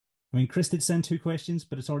I mean, Chris did send two questions,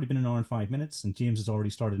 but it's already been an hour and 5 minutes, and James has already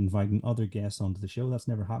started inviting other guests onto the show. That's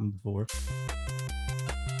never happened before.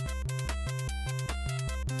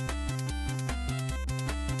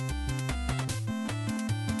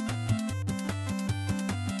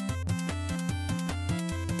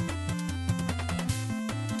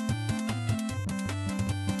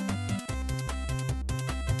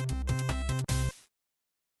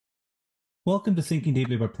 Welcome to Thinking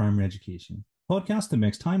Deeply About Primary Education, a podcast that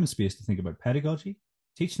makes time and space to think about pedagogy,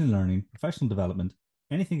 teaching and learning, professional development,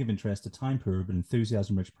 anything of interest to time-poor but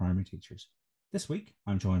enthusiasm-rich primary teachers. This week,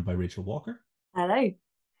 I'm joined by Rachel Walker. Hello.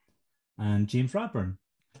 And James Rayburn.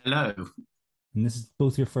 Hello. And this is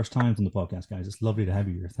both your first times on the podcast, guys. It's lovely to have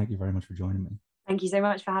you here. Thank you very much for joining me. Thank you so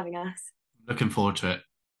much for having us. Looking forward to it.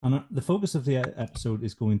 And the focus of the episode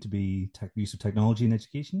is going to be use of technology in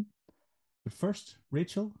education. But first,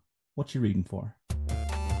 Rachel, what you reading for?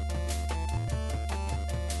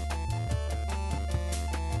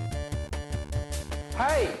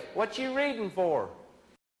 Hey, what you reading for?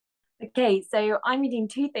 Okay, so I'm reading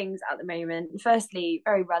two things at the moment. Firstly,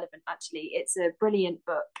 very relevant actually. It's a brilliant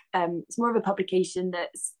book. It's more of a publication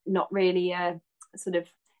that's not really a sort of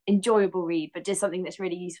enjoyable read, but just something that's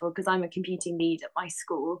really useful because I'm a computing lead at my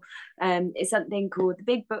school. It's something called The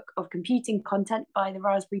Big Book of Computing Content by the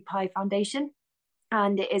Raspberry Pi Foundation.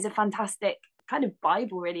 And it is a fantastic kind of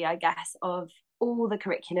Bible, really, I guess, of all the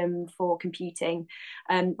curriculum for computing,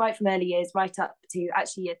 right from early years right up to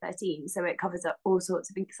actually year 13. So it covers up all sorts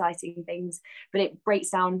of exciting things, but it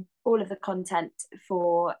breaks down all of the content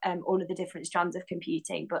for all of the different strands of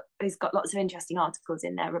computing. But it's got lots of interesting articles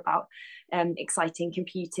in there about exciting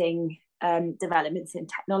computing developments in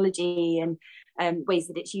technology and ways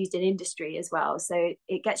that it's used in industry as well. So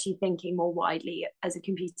it gets you thinking more widely as a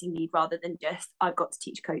computing lead rather than just I've got to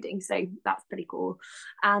teach coding. So that's pretty cool.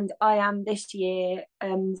 And I am this year,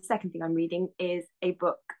 the second thing I'm reading is a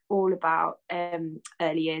book all about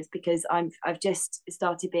early years because I've just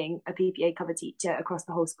started being a PPA cover teacher across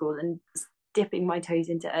the whole school and dipping my toes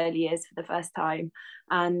into early years for the first time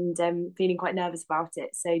and feeling quite nervous about it.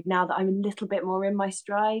 So now that I'm a little bit more in my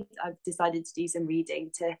stride, I've decided to do some reading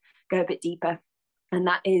to go a bit deeper. And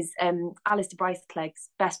that is Alistair Bryce-Clegg's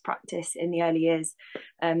Best Practice in the Early Years.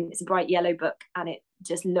 It's a bright yellow book and it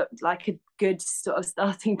just looked like a good sort of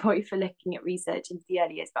starting point for looking at research into the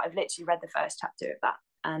early years. But I've literally read the first chapter of that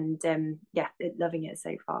and loving it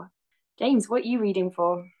so far. James, what are you reading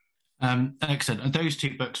for? Excellent. Those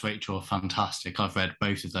two books, Rachel, are fantastic. I've read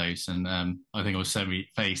both of those, and I think it was a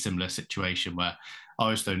very similar situation where I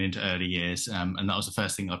was thrown into early years, and that was the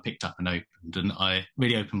first thing I picked up and opened, and I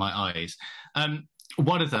really opened my eyes.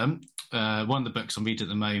 One of the books I'm reading at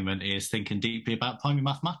the moment is Thinking Deeply About Primary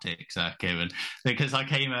Mathematics, Kieran, because I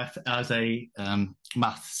came as a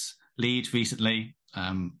maths lead recently.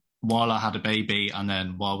 While I had a baby and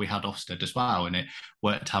then while we had Ofsted as well, and it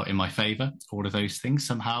worked out in my favour, all of those things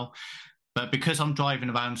somehow. But because I'm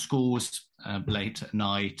driving around schools late at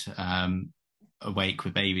night, awake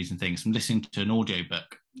with babies and things, I'm listening to an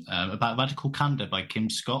audiobook about radical candour by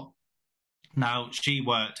Kim Scott. Now, she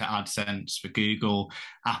worked at AdSense for Google,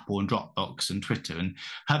 Apple and Dropbox and Twitter, and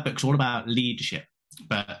her book's all about leadership,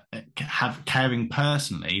 but caring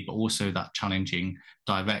personally, but also that challenging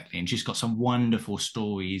directly. And she's got some wonderful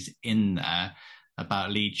stories in there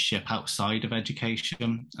about leadership outside of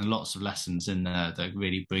education and lots of lessons in there that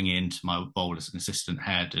really bring into my role as an assistant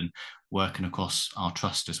head and working across our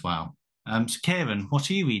trust as well. So Kieran, what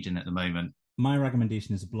are you reading at the moment? My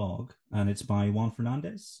recommendation is a blog, and it's by Juan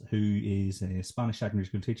Fernandez, who is a Spanish secondary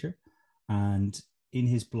school teacher. And in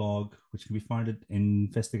his blog, which can be found at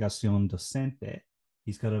Investigación Docente,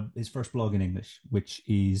 he's got his first blog in English, which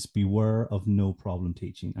is Beware of No Problem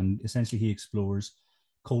Teaching. And essentially he explores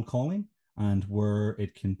cold calling and where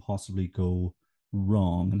it can possibly go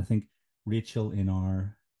wrong. And I think Rachel in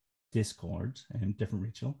our Discord, different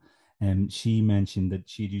Rachel, she mentioned that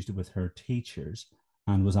she'd used it with her teachers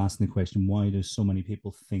and was asking the question, why do so many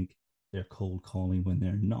people think they're cold calling when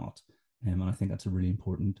they're not? And I think that's a really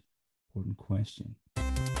important question.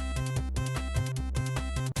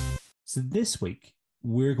 So this week,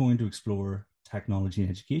 we're going to explore technology in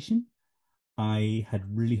education. I had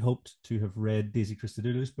really hoped to have read Daisy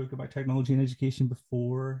Christodoulou's book about technology in education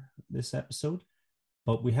before this episode,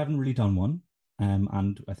 but we haven't really done one.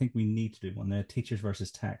 And I think we need to do one, Teachers versus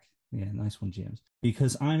Tech. Yeah, nice one, James.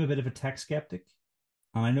 Because I'm a bit of a tech skeptic,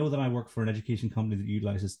 and I know that I work for an education company that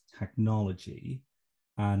utilizes technology,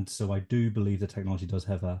 and so I do believe that technology does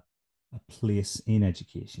have a place in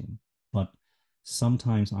education, but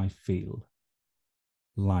sometimes I feel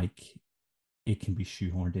like it can be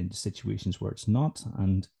shoehorned into situations where it's not,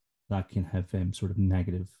 and that can have sort of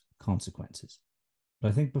negative consequences. But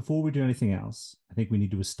I think before we do anything else, I think we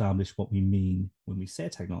need to establish what we mean when we say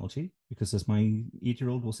technology, because as my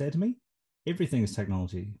 8-year-old will say to me, everything is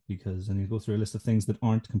technology, because and you go through a list of things that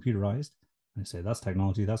aren't computerized. And I say, that's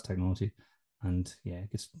technology, that's technology. And yeah,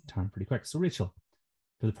 it gets turned pretty quick. So Rachel,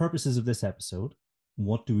 for the purposes of this episode,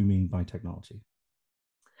 what do we mean by technology?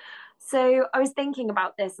 So I was thinking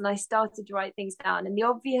about this and I started to write things down. And the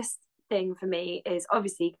obvious thing for me is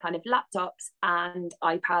obviously kind of laptops and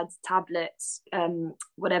iPads, tablets,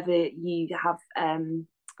 whatever you have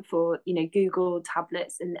for, Google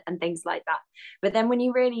tablets and things like that. But then when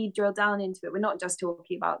you really drill down into it, we're not just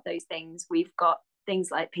talking about those things. We've got things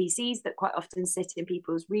like PCs that quite often sit in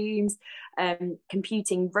people's rooms,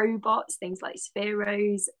 computing robots, things like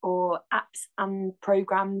Spheros, or apps and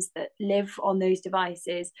programs that live on those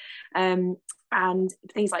devices, and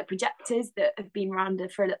things like projectors that have been around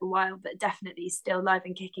for a little while, but definitely still live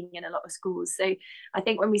and kicking in a lot of schools. So I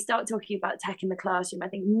think when we start talking about tech in the classroom, I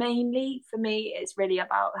think mainly for me, it's really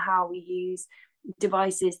about how we use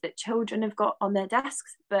devices that children have got on their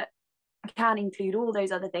desks, but can include all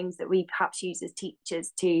those other things that we perhaps use as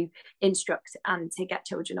teachers to instruct and to get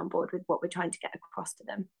children on board with what we're trying to get across to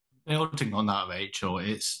them. Building on that, Rachel,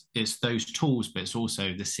 it's those tools, but it's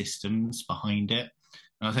also the systems behind it.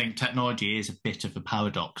 And I think technology is a bit of a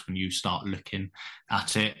paradox when you start looking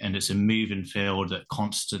at it, and it's a moving field that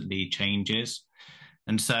constantly changes.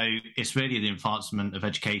 And so it's really the advancement of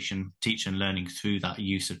education, teaching and learning through that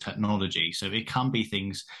use of technology. So it can be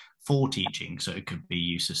things for teaching. So it could be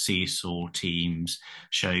use of Seesaw, Teams,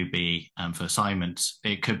 Shobi for assignments.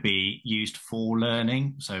 It could be used for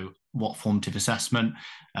learning. So what formative assessment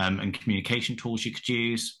and communication tools you could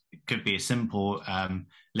use. It could be a simple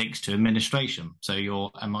links to administration. So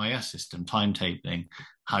your MIS system, timetabling,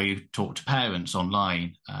 how you talk to parents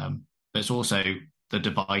online. There's also the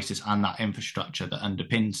devices and that infrastructure that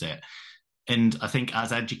underpins it. And I think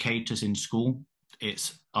as educators in school,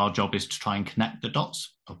 it's our job is to try and connect the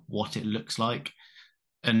dots of what it looks like.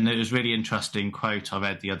 And it was a really interesting quote I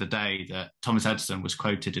read the other day that Thomas Edison was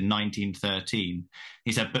quoted in 1913.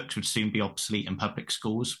 He said books would soon be obsolete in public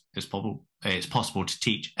schools. It's possible to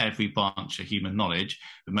teach every branch of human knowledge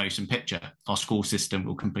with motion picture. Our school system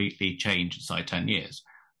will completely change inside 10 years.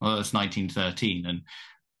 Well, that's 1913. And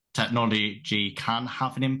technology can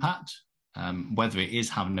have an impact. Whether it is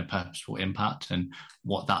having a purposeful impact and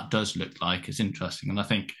what that does look like is interesting. And I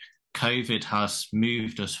think COVID has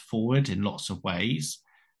moved us forward in lots of ways,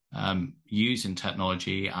 using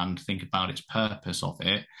technology and think about its purpose of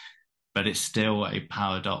it, but it's still a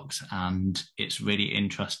paradox, and it's really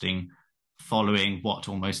interesting following what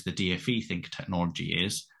almost the DFE think technology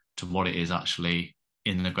is to what it is actually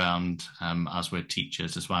in the ground as we're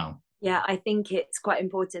teachers as well. Yeah, I think it's quite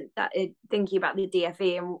important that thinking about the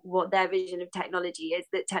DFE and what their vision of technology is,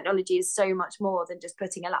 that technology is so much more than just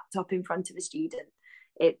putting a laptop in front of a student.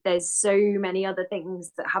 There's so many other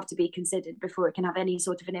things that have to be considered before it can have any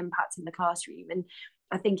sort of an impact in the classroom. And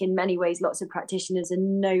I think in many ways, lots of practitioners are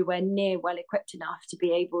nowhere near well equipped enough to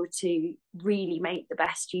be able to really make the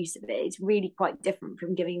best use of it. It's really quite different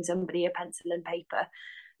from giving somebody a pencil and paper.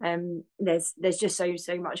 There's just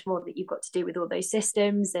so much more that you've got to do with all those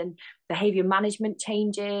systems and behavior management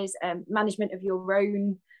changes, management of your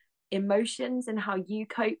own emotions and how you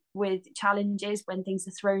cope with challenges when things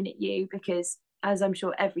are thrown at you, because as I'm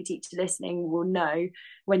sure every teacher listening will know,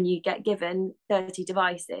 when you get given 30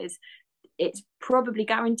 devices, it's probably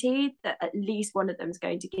guaranteed that at least one of them is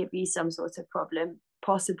going to give you some sort of problem,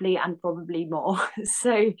 possibly and probably more.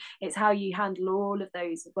 So it's how you handle all of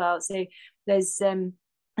those as well. So there's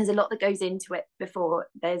a lot that goes into it before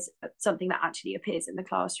there's something that actually appears in the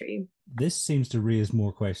classroom. This seems to raise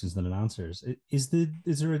more questions than it answers. Is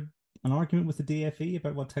there an argument with the DFE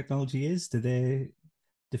about what technology is? Do they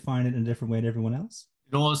define it in a different way than everyone else?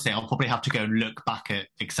 Honestly, I'll probably have to go and look back at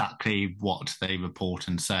exactly what they report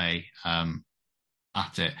and say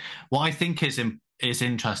at it. What I think is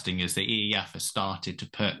interesting is the EEF has started to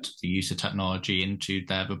put the use of technology into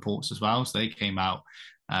their reports as well. So they came out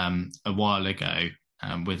a while ago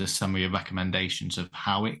with a summary of recommendations of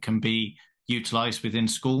how it can be utilised within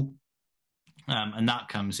school. And that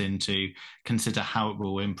comes into consider how it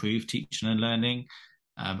will improve teaching and learning,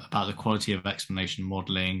 about the quality of explanation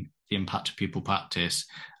modelling, the impact of pupil practice,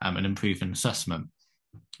 and improving assessment.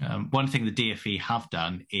 One thing the DFE have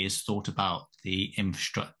done is thought about the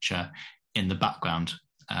infrastructure in the background,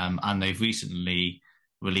 and they've recently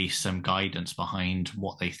released some guidance behind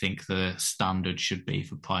what they think the standard should be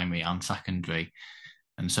for primary and secondary.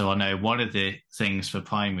 And so I know one of the things for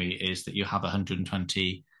primary is that you have a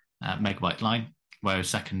 120 megabyte line, whereas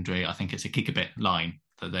secondary, I think it's a gigabit line.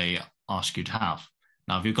 that they ask you to have.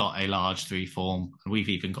 Now, if you've got a large 3-form, and we've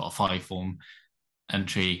even got a 5-form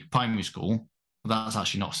entry primary school, that's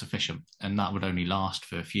actually not sufficient, and that would only last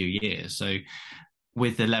for a few years. So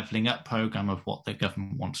with the levelling up programme of what the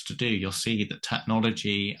government wants to do, you'll see that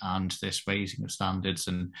technology and this raising of standards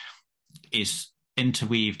and is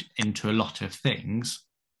interweaved into a lot of things.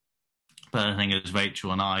 But I think, as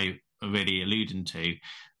Rachel and I are really alluding to,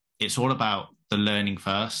 it's all about the learning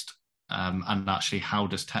first, and actually how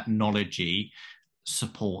does technology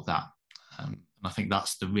support that. And I think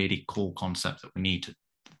that's the really core concept that we need to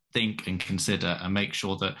think and consider, and make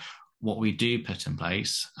sure that what we do put in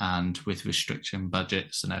place, and with restriction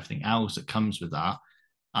budgets and everything else that comes with that,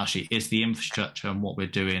 actually is the infrastructure and what we're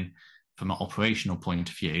doing from an operational point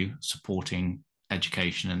of view, supporting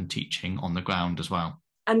education and teaching on the ground as well.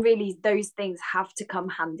 And really, those things have to come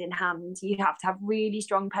hand in hand. You have to have really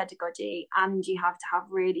strong pedagogy, and you have to have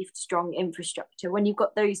really strong infrastructure. When you've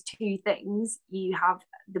got those two things, you have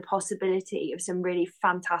the possibility of some really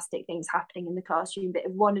fantastic things happening in the classroom. But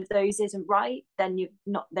if one of those isn't right, then you're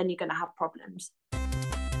going to have problems.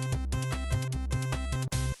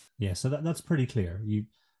 Yeah, so that's pretty clear. You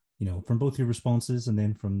know, from both your responses and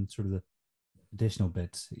then from sort of the additional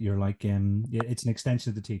bits, you're like, yeah, it's an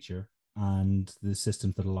extension of the teacher and the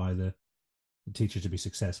systems that allow the teacher to be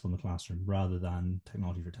successful in the classroom, rather than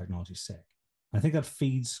technology for technology's sake. I think that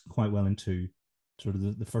feeds quite well into sort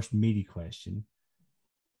of the first meaty question.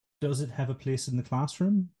 Does it have a place in the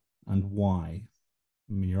classroom, and why?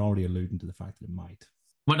 I mean, you're already alluding to the fact that it might.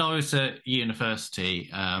 When I was at university,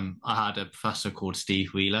 I had a professor called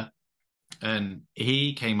Steve Wheeler, and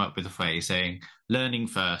he came up with a phrase saying, learning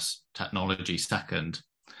first, technology second.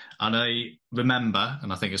 And I remember,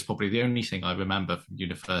 and I think it's probably the only thing I remember from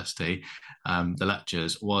university, the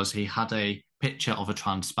lectures, was he had a picture of a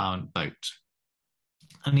transparent boat.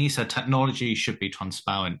 And he said technology should be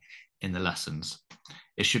transparent in the lessons.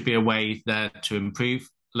 It should be a way there to improve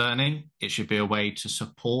learning. It should be a way to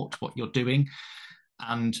support what you're doing.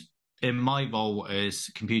 And in my role as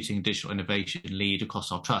computing and digital innovation lead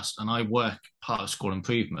across our trust, and I work part of school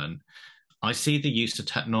improvement, I see the use of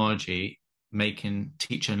technology making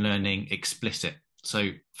teacher and learning explicit. So,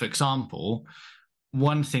 for example,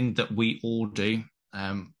 one thing that we all do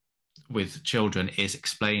with children is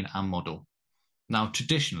explain and model. Now,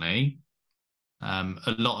 traditionally, a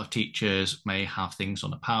lot of teachers may have things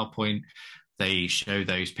on a PowerPoint. They show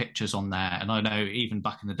those pictures on there. And I know even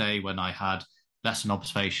back in the day when I had lesson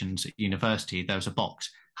observations at university, there was a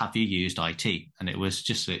box, have you used IT? And it was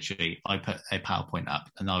just literally, I put a PowerPoint up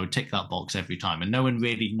and I would tick that box every time. And no one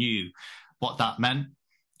really knew what that meant.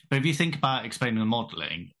 But if you think about explaining and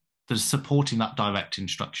modeling, there's supporting that direct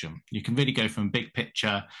instruction. You can really go from big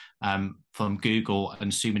picture from Google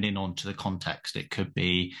and zooming in onto the context. It could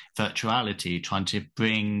be virtuality, trying to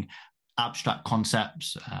bring abstract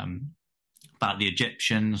concepts about the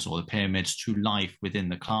Egyptians or the pyramids to life within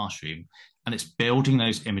the classroom. And it's building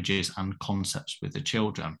those images and concepts with the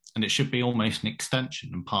children. And it should be almost an extension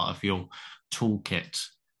and part of your toolkit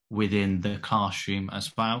within the classroom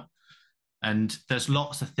as well. And there's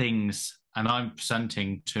lots of things, and I'm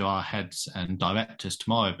presenting to our heads and directors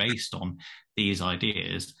tomorrow based on these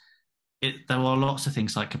ideas. There are lots of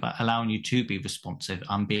things like about allowing you to be responsive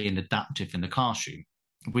and being adaptive in the classroom.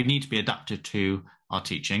 We need to be adaptive to our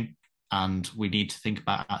teaching, and we need to think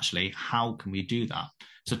about actually how can we do that.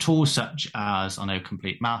 So tools such as, I know,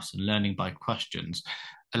 complete maths and learning by questions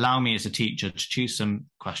allow me as a teacher to choose some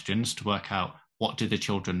questions to work out what do the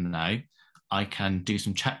children know. I can do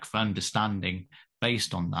some check for understanding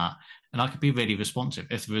based on that. And I could be really responsive.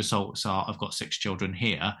 If the results are, I've got 6 children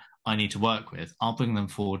here I need to work with, I'll bring them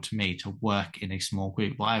forward to me to work in a small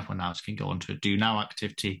group while everyone else can go on to a do now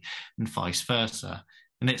activity and vice versa.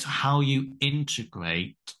 And it's how you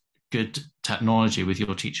integrate good technology with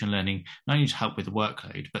your teaching and learning, not only to help with the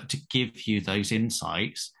workload, but to give you those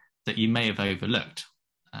insights that you may have overlooked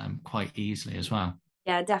quite easily as well.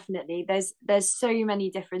 Yeah, definitely. There's so many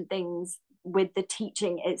different things with the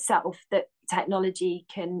teaching itself that technology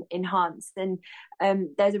can enhance. And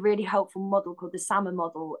there's a really helpful model called the SAMR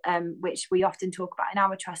model, which we often talk about in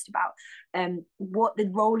our trust, about what the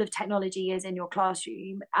role of technology is in your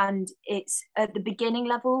classroom. And it's at the beginning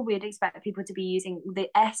level, we'd expect people to be using the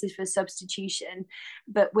S is for substitution,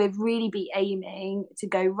 but we'd really be aiming to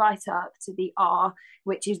go right up to the R,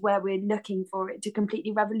 which is where we're looking for it to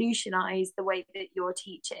completely revolutionize the way that you're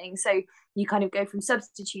teaching. So you kind of go from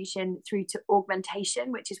substitution through to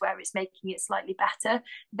augmentation, which is where it's making it slightly better.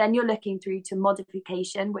 Then you're looking through to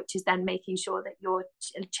modification, which is then making sure that you're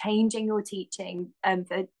changing your teaching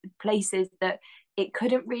for places that it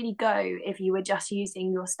couldn't really go if you were just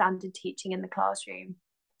using your standard teaching in the classroom.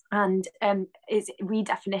 And it's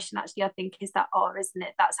redefinition, actually, I think, is that R, isn't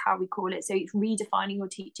it? That's how we call it. So it's redefining your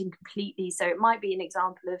teaching completely. So it might be an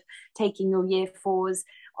example of taking your year fours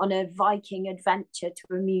on a Viking adventure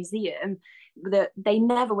to a museum that they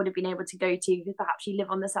never would have been able to go to, because perhaps you live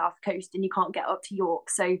on the south coast and you can't get up to York.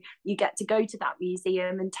 So you get to go to that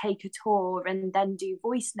museum and take a tour, and then do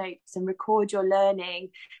voice notes and record your learning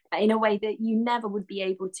in a way that you never would be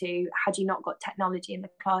able to had you not got technology in the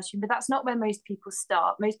classroom. But that's not where most people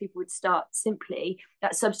start. Most people would start simply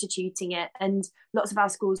at substituting it. And lots of our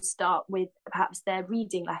schools start with perhaps their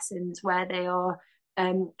reading lessons, where they are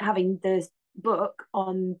having the book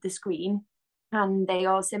on the screen, and they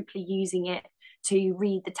are simply using it to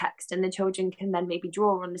read the text, and the children can then maybe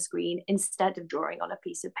draw on the screen instead of drawing on a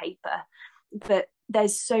piece of paper. But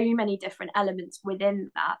there's so many different elements within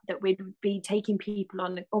that we'd be taking people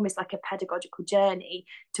on almost like a pedagogical journey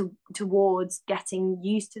towards getting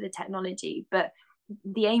used to the technology. But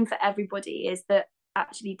the aim for everybody is that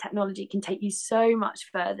actually technology can take you so much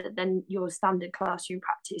further than your standard classroom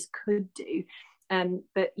practice could do.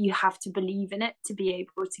 But you have to believe in it to be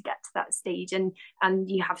able to get to that stage, and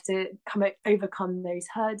you have to overcome those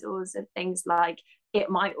hurdles of things like it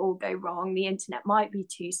might all go wrong, the internet might be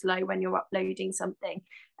too slow when you're uploading something,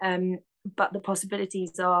 but the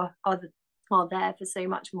possibilities are there for so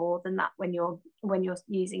much more than that when you're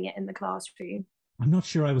using it in the classroom. I'm not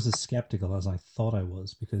sure I was as skeptical as I thought I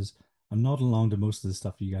was, because I'm not along to most of the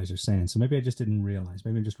stuff you guys are saying. So maybe I just didn't realize.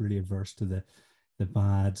 Maybe I'm just really averse to the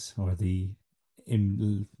bad or the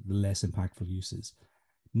less impactful uses.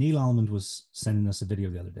 Neil Almond was sending us a video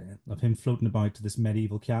the other day of him floating about to this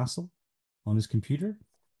medieval castle on his computer,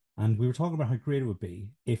 and we were talking about how great it would be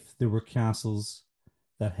if there were castles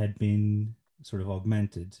that had been sort of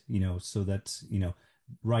augmented, so that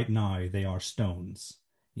right now they are stones.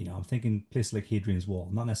 I'm thinking places like Hadrian's Wall,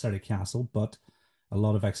 not necessarily a castle, but a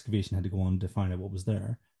lot of excavation had to go on to find out what was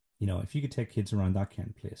there. If you could take kids around that kind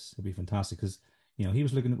of place, it'd be fantastic. Because he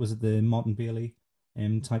was looking at, was it the Mott and Bailey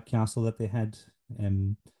type castle that they had,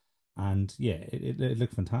 and yeah, it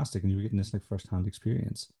looked fantastic, and you were getting this like first-hand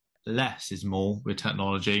experience. Less is more with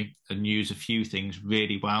technology, and use a few things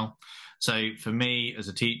really well. So for me as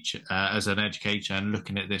a teacher, as an educator, and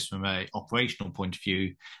looking at this from an operational point of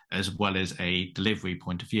view as well as a delivery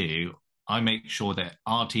point of view, I make sure that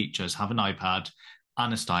our teachers have an iPad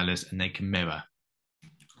and a stylus and they can mirror.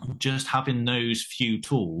 Just having those few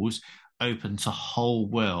tools opens a whole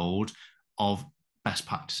world of best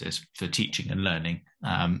practices for teaching and learning,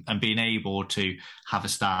 and being able to have a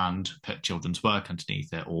stand, put children's work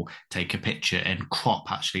underneath it, or take a picture and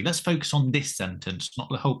crop, actually, let's focus on this sentence, not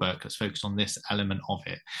the whole book, let's focus on this element of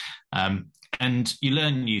it. And you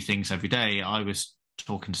learn new things every day. I was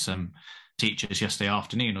talking to some teachers yesterday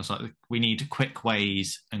afternoon. I was like, we need quick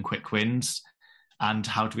ways and quick wins. And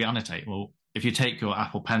how do we annotate? Well, if you take your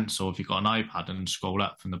Apple Pencil, if you've got an iPad and scroll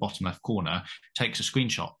up from the bottom left corner, it takes a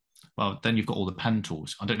screenshot. Well, then you've got all the pen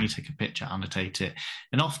tools. I don't need to take a picture, annotate it.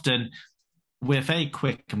 And often we're very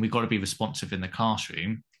quick and we've got to be responsive in the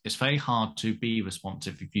classroom. It's very hard to be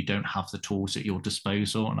responsive if you don't have the tools at your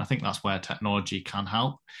disposal. And I think that's where technology can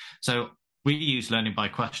help. So we use learning by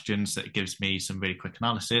questions. That gives me some really quick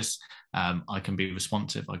analysis. I can be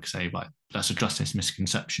responsive. I can say, right, let's address this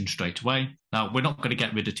misconception straight away. Now, we're not going to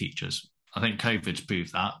get rid of teachers. I think COVID's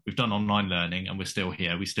proved that. We've done online learning and we're still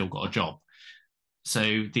here. We still got a job.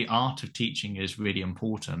 So the art of teaching is really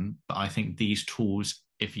important, but I think these tools,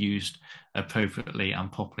 if used appropriately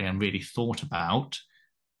and properly and really thought about,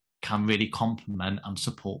 can really complement and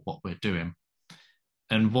support what we're doing.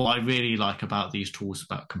 And what I really like about these tools,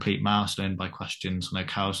 about Complete Mouse, Learning by Questions, and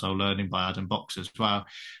Carousel Learning by Adam Box as well,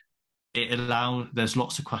 there's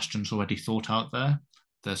lots of questions already thought out there.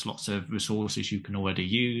 There's lots of resources you can already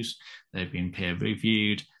use. They've been peer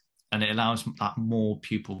reviewed, and it allows that more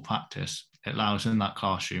pupil practice. It allows in that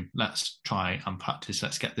classroom, let's try and practice,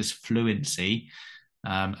 let's get this fluency,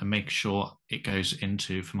 and make sure it goes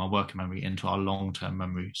into, from our working memory, into our long-term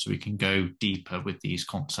memory, so we can go deeper with these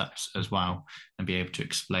concepts as well and be able to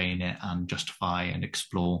explain it and justify and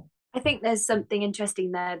explore. I think there's something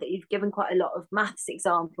interesting there that you've given quite a lot of maths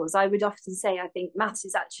examples. I would often say, I think maths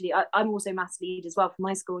is actually, I'm also maths lead as well for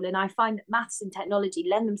my school, and I find that maths and technology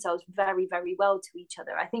lend themselves very, very well to each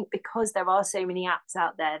other. I think because there are so many apps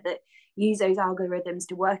out there that use those algorithms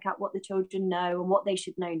to work out what the children know and what they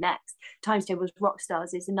should know next. Times Tables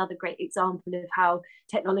Rockstars is another great example of how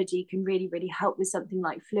technology can really, really help with something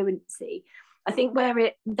like fluency. I think where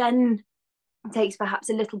it then takes perhaps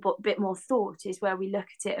a little bit more thought is where we look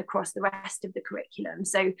at it across the rest of the curriculum.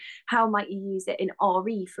 So how might you use it in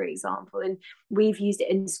RE, for example? And we've used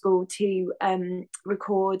it in school to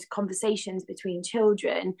record conversations between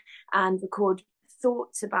children and record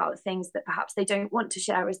thoughts about things that perhaps they don't want to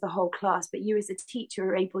share as the whole class, but you as a teacher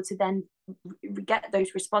are able to then get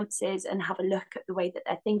those responses and have a look at the way that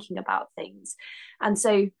they're thinking about things. And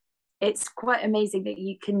so it's quite amazing that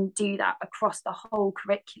you can do that across the whole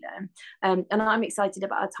curriculum. And I'm excited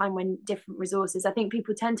about a time when different resources, I think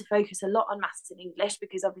people tend to focus a lot on maths and English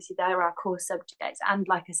because obviously they're our core subjects. And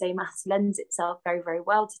like I say, maths lends itself very, very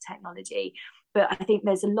well to technology. But I think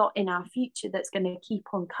there's a lot in our future that's going to keep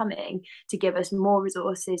on coming to give us more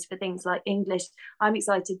resources for things like English. I'm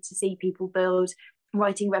excited to see people build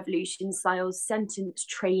writing revolution style sentence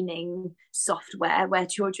training software where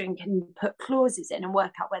children can put clauses in and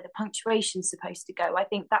work out where the punctuation's supposed to go. I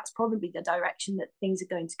think that's probably the direction that things are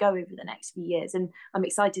going to go over the next few years, and I'm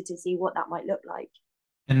excited to see what that might look like.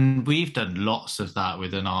 And we've done lots of that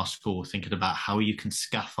within our school, thinking about how you can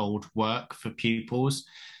scaffold work for pupils.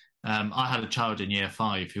 I had a child in year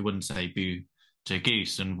 5 who wouldn't say boo to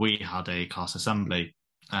goose, and we had a class assembly,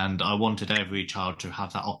 and I wanted every child to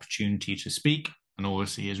have that opportunity to speak, and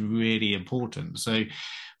obviously is really important. So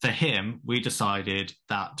for him, we decided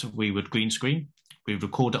that we would green screen, we would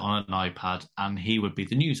record it on an iPad, and he would be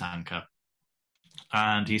the news anchor.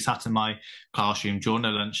 And he sat in my classroom during the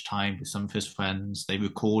lunchtime with some of his friends. They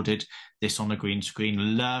recorded this on a green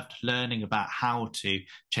screen, loved learning about how to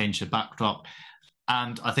change the backdrop.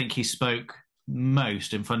 And I think he spoke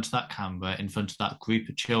most in front of that camera, in front of that group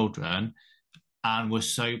of children, and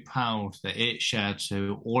was so proud that it shared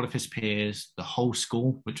to all of his peers, the whole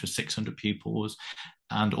school, which was 600 pupils,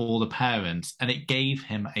 and all the parents. And it gave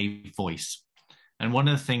him a voice. And one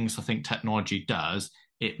of the things I think technology does,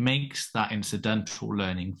 it makes that incidental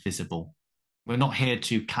learning visible. We're not here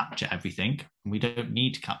to capture everything, and we don't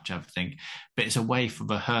need to capture everything, but it's a way for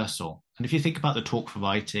rehearsal. And if you think about the Talk for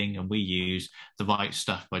Writing, and we use The Right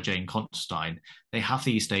Stuff by Jane Constantine, they have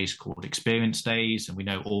these days called experience days, and we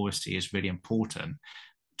know oracy is really important.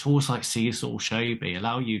 Tools like Cecil, Shobi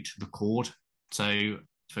allow you to record. So,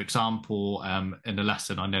 for example, in the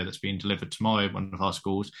lesson I know that's being delivered tomorrow at one of our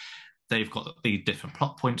schools, they've got the different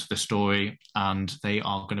plot points of the story, and they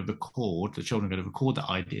are going to record, the children are going to record the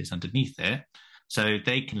ideas underneath it, so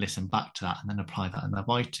they can listen back to that and then apply that in their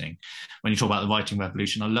writing. When you talk about the writing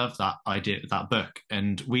revolution, I love that idea, that book,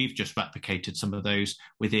 and we've just replicated some of those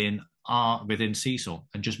within Cecil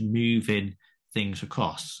and just moving things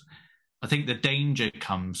across. I think the danger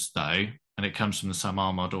comes though, and it comes from the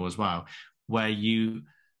SAMR model as well, where you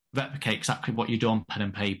replicate exactly what you do on pen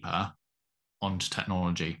and paper onto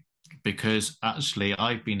technology. Because actually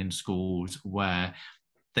I've been in schools where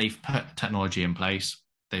they've put technology in place,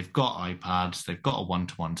 they've got iPads, they've got a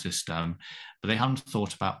one-to-one system, but they haven't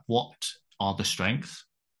thought about what are the strengths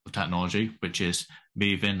of technology, which is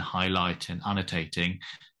moving, highlighting, annotating,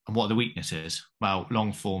 and what are the weaknesses. Well,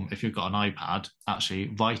 long form, if you've got an iPad,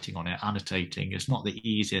 actually writing on it, annotating is not the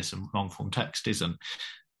easiest, and long form text isn't.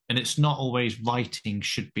 And it's not always writing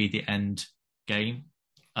should be the end game.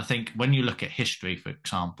 I think when you look at history, for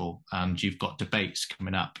example, and you've got debates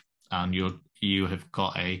coming up and you have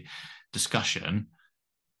got a discussion,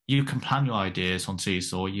 you can plan your ideas on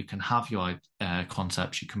Seesaw, you can have your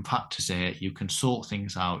concepts, you can practice it, you can sort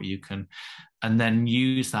things out, and then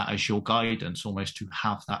use that as your guidance almost to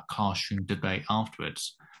have that classroom debate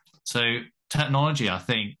afterwards. So technology, I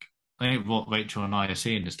think what Rachel and I are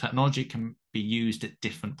seeing is technology can be used at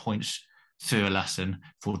different points through a lesson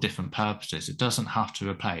for different purposes. It doesn't have to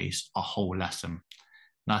replace a whole lesson.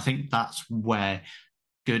 And I think that's where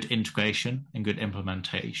good integration and good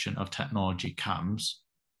implementation of technology comes,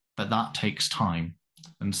 but that takes time.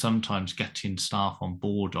 And sometimes getting staff on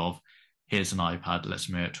board of, here's an iPad, let's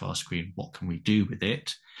mirror it to our screen, what can we do with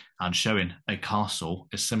it? And showing a castle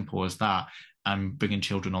as simple as that and bringing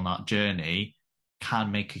children on that journey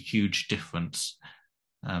can make a huge difference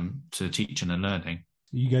to teaching and learning.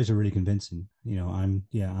 You guys are really convincing.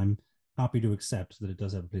 I'm happy to accept that it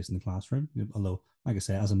does have a place in the classroom. Although, like I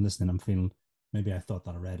say, as I'm listening, I'm feeling maybe I thought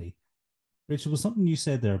that already. Rachel, was something you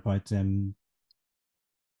said there about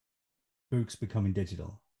books becoming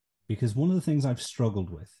digital? Because one of the things I've struggled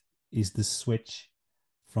with is the switch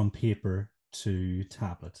from paper to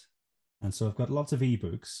tablet. And so I've got lots of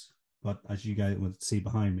ebooks, but as you guys would see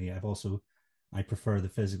behind me, I prefer the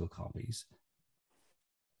physical copies.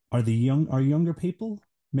 Are younger people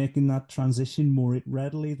making that transition more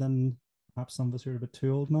readily than perhaps some of us who are a bit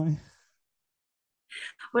too old now?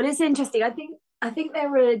 Well, it's interesting. I think I think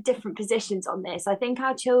there are different positions on this. I think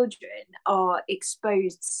our children are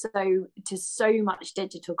exposed to so much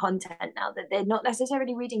digital content now that they're not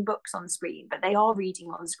necessarily reading books on screen, but they are reading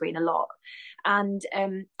on screen a lot. And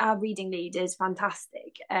our reading lead is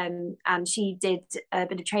fantastic, and she did a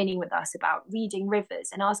bit of training with us about reading rivers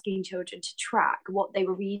and asking children to track what they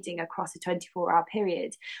were reading across a 24-hour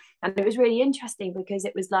period. And it was really interesting because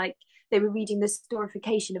it was like they were reading the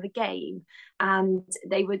storification of a game, and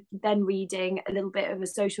they were then reading a little bit of a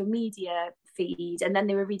social media feed, and then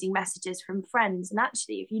they were reading messages from friends. And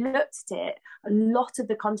actually, if you looked at it, a lot of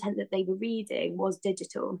the content that they were reading was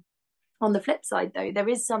digital. On the flip side, though, there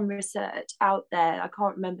is some research out there. I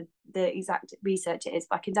can't remember the exact research it is,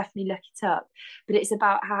 but I can definitely look it up. But it's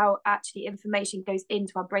about how actually information goes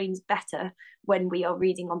into our brains better when we are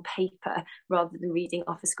reading on paper rather than reading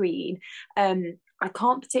off a screen. I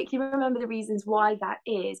can't particularly remember the reasons why that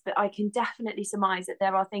is, but I can definitely surmise that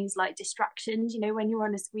there are things like distractions. You know, when you're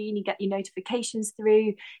on a screen, you get your notifications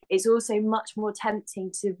through. It's also much more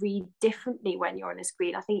tempting to read differently when you're on a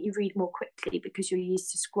screen. I think you read more quickly because you're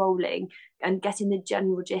used to scrolling and getting the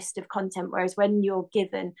general gist of content, whereas when you're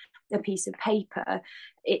given a piece of paper,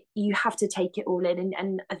 you have to take it all in,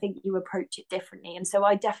 and I think you approach it differently. And so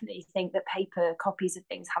I definitely think that paper copies of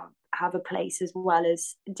things have a place as well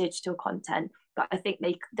as digital content, but I think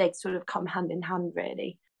they sort of come hand in hand,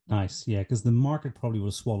 really. Nice, yeah, because the market probably would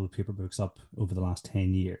have swallowed paper books up over the last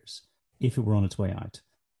 10 years if it were on its way out.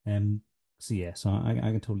 So yeah, so I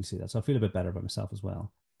can totally see that. So I feel a bit better about myself as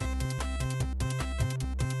well.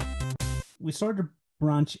 We started to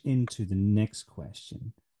branch into the next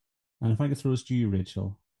question. And if I could throw this to you,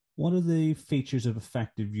 Rachel, what are the features of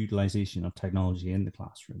effective utilization of technology in the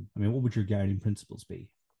classroom? I mean, what would your guiding principles be?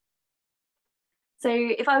 So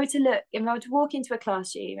if I were to walk into a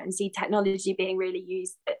classroom and see technology being really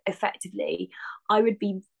used effectively, I would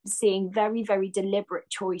be seeing very, very deliberate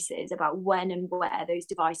choices about when and where those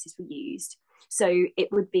devices were used. So it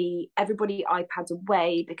would be everybody iPads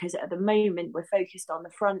away, because at the moment we're focused on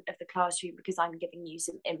the front of the classroom because I'm giving you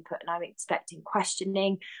some input and I'm expecting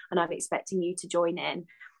questioning and I'm expecting you to join in.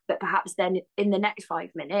 But perhaps then in the next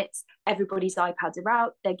 5 minutes, everybody's iPads are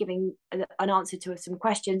out, they're giving an answer to some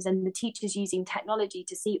questions, and the teacher's using technology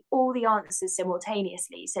to see all the answers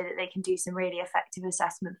simultaneously so that they can do some really effective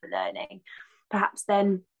assessment for learning. Perhaps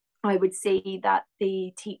then I would see that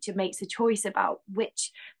the teacher makes a choice about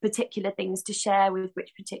which particular things to share with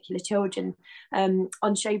which particular children. On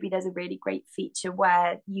Shobi, there's a really great feature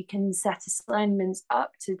where you can set assignments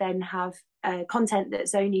up to then have content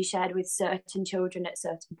that's only shared with certain children at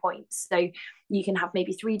certain points. So you can have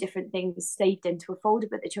maybe 3 different things saved into a folder,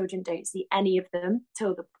 but the children don't see any of them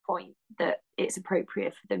till the point that it's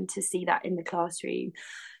appropriate for them to see that in the classroom.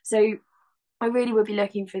 So I really would be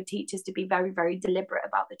looking for teachers to be very, very deliberate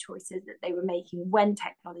about the choices that they were making when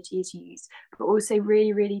technology is used, but also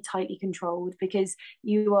really, really tightly controlled, because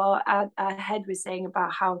you are, Head was saying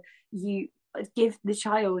about how you give the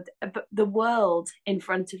child the world in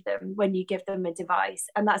front of them when you give them a device,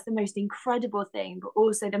 and that's the most incredible thing, but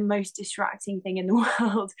also the most distracting thing in the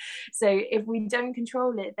world. So if we don't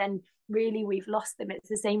control it, then really we've lost them. It's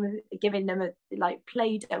the same as giving them like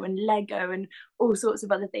Play-Doh and Lego and all sorts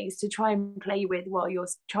of other things to try and play with while you're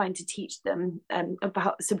trying to teach them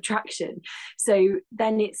about subtraction. So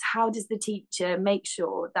then it's, how does the teacher make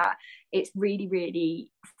sure that it's really,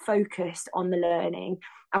 really focused on the learning?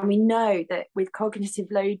 And we know that with cognitive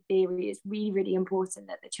load theory, it's really, really important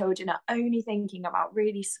that the children are only thinking about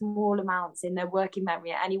really small amounts in their working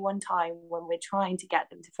memory at any one time when we're trying to get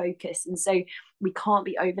them to focus. And so we can't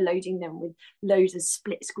be overloading them with loads of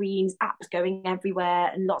split screens, apps going everywhere,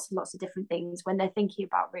 and lots of different things when they're thinking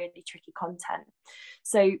about really tricky content.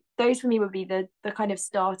 So those for me would be the kind of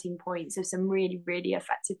starting points of some really, really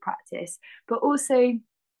effective practice. But also,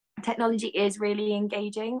 technology is really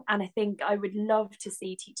engaging, and I think I would love to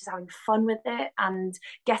see teachers having fun with it and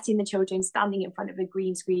getting the children standing in front of a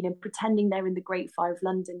green screen and pretending they're in the Great Fire of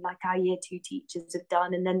London, like our Year 2 teachers have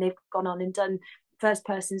done, and then they've gone on and done first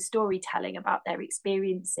person storytelling about their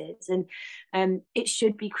experiences. And it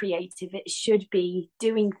should be creative, it should be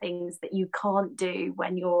doing things that you can't do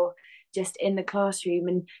when you're just in the classroom,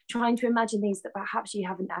 and trying to imagine things that perhaps you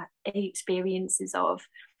haven't had any experiences of.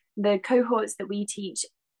 The cohorts that we teach,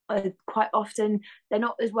 quite often they're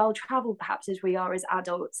not as well traveled perhaps as we are as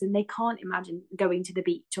adults, and they can't imagine going to the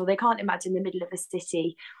beach, or they can't imagine the middle of a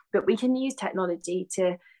city, but we can use technology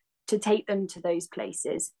to take them to those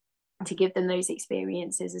places, to give them those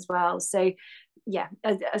experiences as well. So yeah,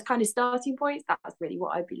 as kind of starting points, that's really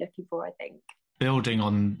what I'd be looking for, I think. Building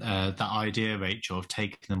on that idea, Rachel, of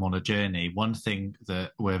taking them on a journey, one thing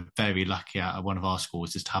that we're very lucky at one of our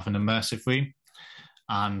schools is to have an immersive room.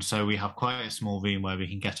 And so we have quite a small room where we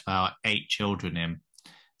can get about 8 children in,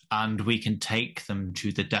 and we can take them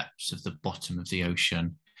to the depths of the bottom of the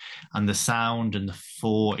ocean. And the sound and the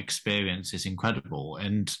full experience is incredible.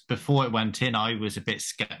 And before it went in, I was a bit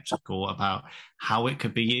skeptical about how it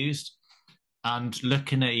could be used. And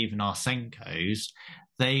looking at even our Senkos,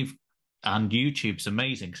 and YouTube's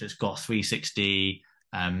amazing because it's got 360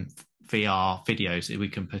 VR videos that we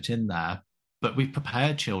can put in there. But we've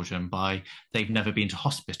prepared children they've never been to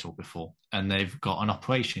hospital before and they've got an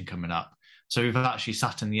operation coming up. So we've actually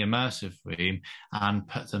sat in the immersive room and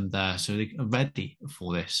put them there so they're ready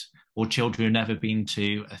for this. Or children who've never been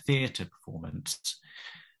to a theatre performance.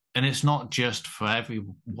 And it's not just for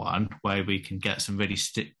everyone, where we can get some really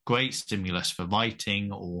great stimulus for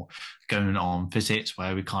writing or going on visits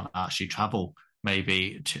where we can't actually travel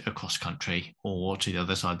maybe across country or to the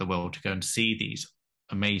other side of the world to go and see these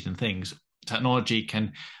amazing things. Technology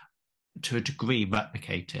can, to a degree,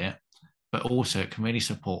 replicate it, but also it can really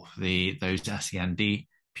support those SEND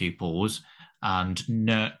pupils and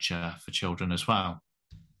nurture for children as well.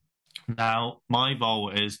 Now, my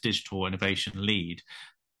role as digital innovation lead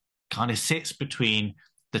kind of sits between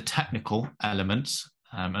the technical elements,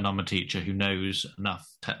 and I'm a teacher who knows enough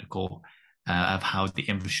technical of how the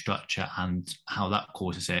infrastructure and how that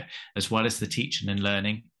causes it, as well as the teaching and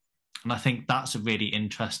learning. And I think that's a really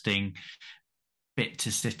interesting bit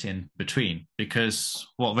to sit in between, because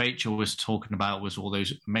what Rachel was talking about was all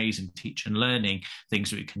those amazing teach and learning things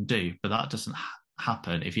that we can do, but that doesn't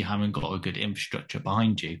happen if you haven't got a good infrastructure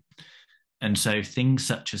behind you. And so things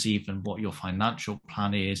such as even what your financial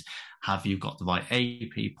plan is, have you got the right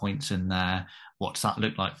AP points in there? What's that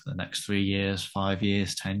look like for the next 3 years, 5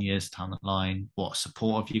 years, 10 years down the line? What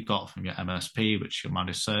support have you got from your MSP, which is your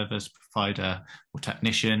managed service provider, or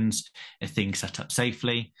technicians? Are things set up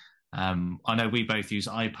safely? I know we both use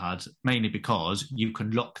iPads mainly because you can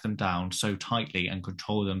lock them down so tightly and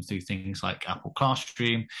control them through things like Apple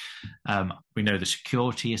Classroom. We know the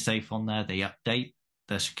security is safe on there. They update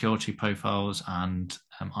their security profiles and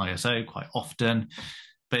ISO quite often.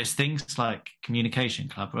 But it's things like communication,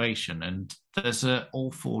 collaboration, and there's an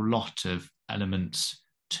awful lot of elements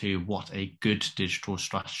to what a good digital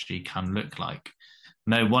strategy can look like.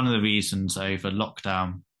 Now, one of the reasons over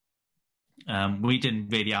lockdown, we didn't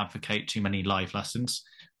really advocate too many live lessons.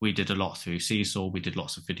 We did a lot through Seesaw, we did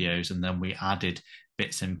lots of videos, and then we added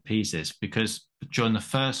bits and pieces, because during the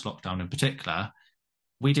first lockdown in particular,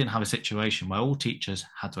 we didn't have a situation where all teachers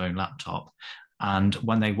had their own laptop. And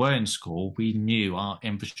when they were in school, we knew our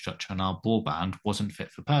infrastructure and our broadband wasn't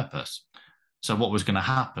fit for purpose. So what was going to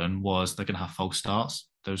happen was they're going to have false starts,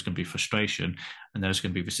 there was going to be frustration, and there was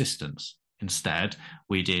going to be resistance. Instead,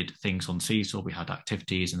 we did things on Seesaw, we had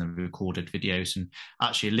activities, and then we recorded videos and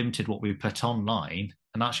actually limited what we put online.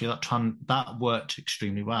 And actually that worked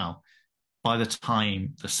extremely well. By the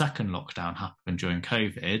time the second lockdown happened during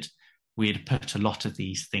COVID, we had put a lot of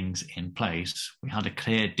these things in place. We had a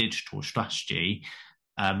clear digital strategy,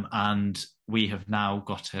 and we have now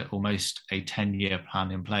got almost a 10-year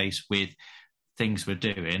plan in place with things we're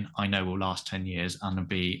doing. I know will last 10 years and will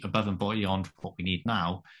be above and beyond what we need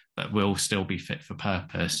now, but will still be fit for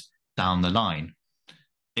purpose down the line.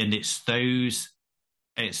 And it's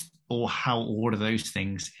how all of those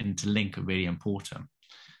things interlink are really important.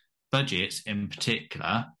 Budgets in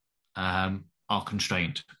particular are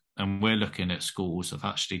constrained. And we're looking at schools of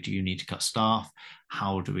actually, do you need to cut staff?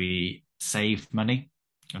 How do we save money?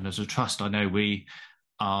 And as a trust, I know we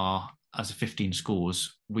are, as a 15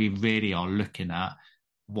 schools, we really are looking at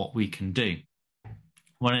what we can do.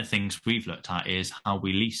 One of the things we've looked at is how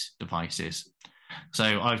we lease devices.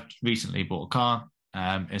 So I've recently bought a car.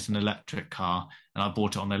 It's an electric car, and I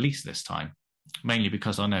bought it on a lease this time, mainly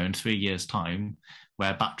because I know in 3 years' time,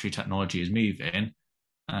 where battery technology is moving,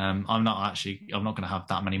 I'm not going to have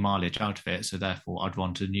that many mileage out of it. So therefore, I'd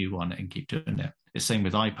want a new one and keep doing it. It's the same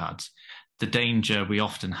with iPads. The danger we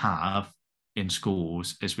often have in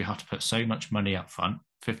schools is we have to put so much money up front,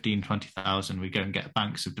 15, 20,000, we go and get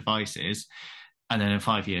banks of devices. And then in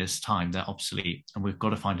 5 years' time, they're obsolete. And we've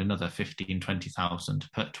got to find another 15, 20,000 to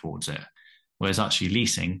put towards it. Whereas actually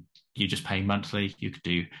leasing, you just pay monthly. You could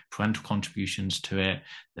do parental contributions to it.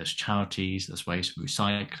 There's charities, there's ways of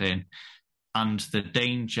recycling. And the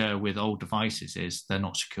danger with old devices is they're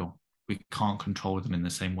not secure. We can't control them in the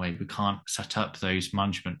same way. We can't set up those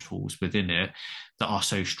management tools within it that are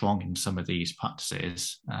so strong in some of these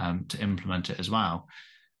practices to implement it as well.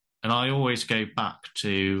 And I always go back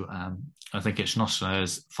to, I think it's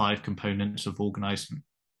Nosler's 5 components of organising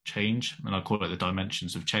change, and I call it the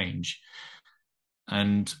dimensions of change.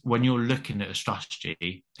 And when you're looking at a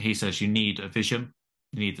strategy, he says you need a vision,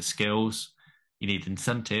 you need the skills, You need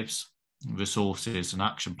incentives, resources, and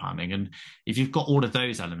action planning. And if you've got all of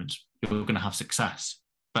those elements, you're going to have success.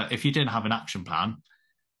 But if you didn't have an action plan,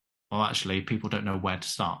 well, actually, people don't know where to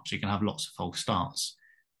start. So you can have lots of false starts.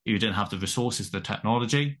 If you didn't have the resources, the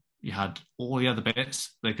technology, you had all the other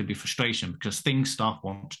bits, there could be frustration because things staff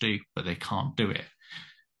want to do, but they can't do it.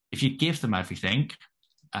 If you give them everything,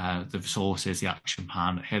 the resources, the action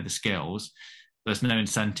plan, here are the skills, there's no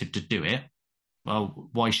incentive to do it. Well,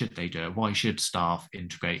 why should they do it? Why should staff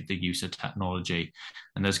integrate the use of technology?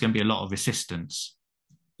 And there's going to be a lot of resistance.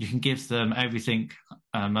 You can give them everything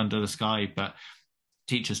under the sky, but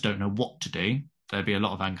teachers don't know what to do. There'll be a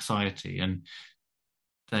lot of anxiety, and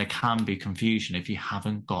there can be confusion if you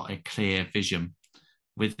haven't got a clear vision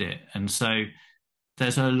with it. And so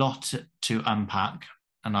there's a lot to unpack.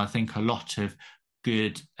 And I think a lot of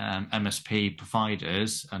good MSP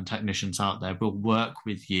providers and technicians out there will work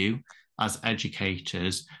with you as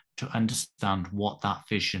educators to understand what that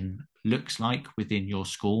vision looks like within your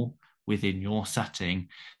school, within your setting,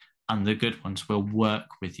 and the good ones will work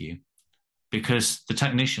with you, because the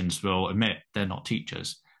technicians will admit they're not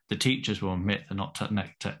teachers. The teachers will admit they're not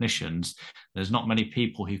technicians. There's not many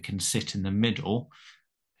people who can sit in the middle,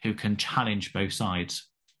 who can challenge both sides.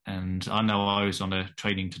 And I know I was on a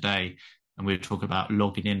training today and we were talking about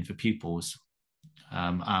logging in for pupils,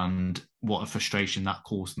 and what a frustration that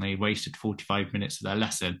caused. And they wasted 45 minutes of their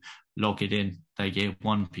lesson logging in their year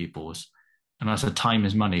one pupils. And I said, time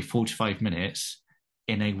is money. 45 minutes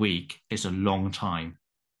in a week is a long time.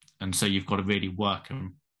 And so you've got to really work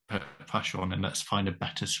and put pressure on, and let's find a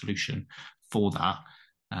better solution for that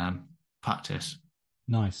practice.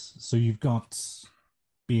 Nice. So you've got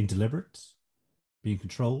being deliberate, being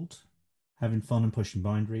controlled, having fun and pushing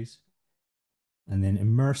boundaries. And then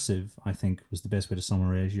immersive, I think, was the best way to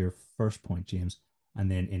summarize your first point, James.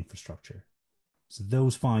 And then infrastructure. So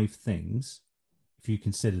those 5 things, if you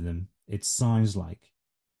consider them, it sounds like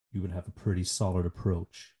you would have a pretty solid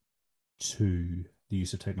approach to the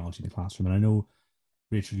use of technology in the classroom. And I know,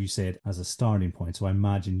 Rachel, you said as a starting point, so I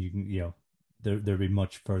imagine you can, there'll be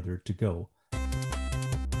much further to go.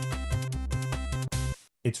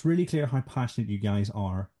 It's really clear how passionate you guys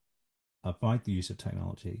are about the use of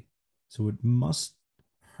technology. So it must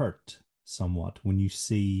hurt somewhat when you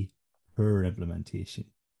see poor implementation.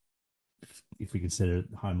 If we consider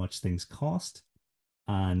how much things cost,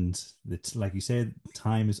 and it's like you said,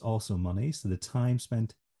 time is also money. So the time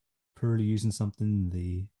spent poorly using something,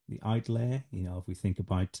 the outlay, if we think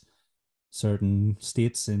about certain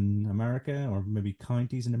states in America or maybe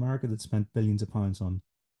counties in America that spent billions of pounds on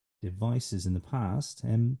devices in the past,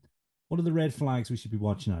 what are the red flags we should be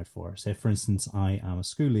watching out for? Say, for instance, I am a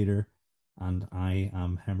school leader and I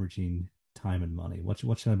am hemorrhaging time and money. What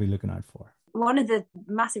should I be looking out for? One of the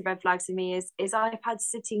massive red flags for me is iPads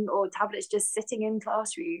sitting or tablets just sitting in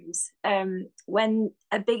classrooms. When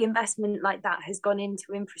a big investment like that has gone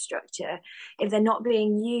into infrastructure, if they're not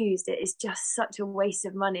being used, it is just such a waste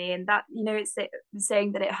of money. And that, it's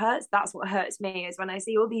saying that it hurts. That's what hurts me, is when I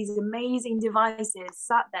see all these amazing devices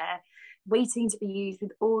sat there waiting to be used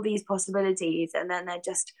with all these possibilities, and then they're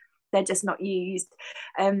just not used.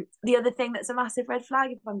 The other thing that's a massive red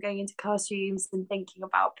flag, if I'm going into classrooms and thinking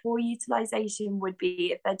about poor utilisation, would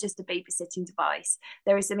be if they're just a babysitting device.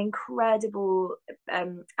 There are some incredible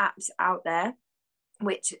apps out there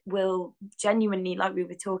which will genuinely, like we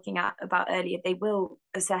were talking about earlier, they will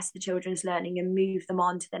assess the children's learning and move them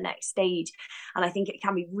on to the next stage. And I think it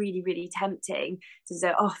can be really, really tempting to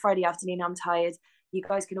say, Friday afternoon, I'm tired. You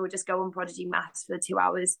guys can all just go on Prodigy Maths for 2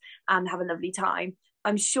 hours and have a lovely time.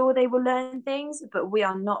 I'm sure they will learn things, but we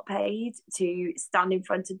are not paid to stand in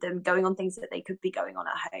front of them going on things that they could be going on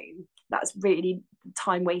at home. That's really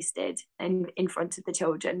time wasted in front of the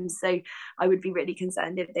children. So I would be really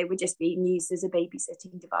concerned if they were just being used as a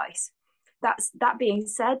babysitting device. That being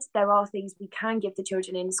said, there are things we can give the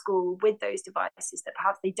children in school with those devices that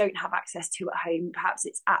perhaps they don't have access to at home. Perhaps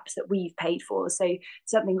it's apps that we've paid for. So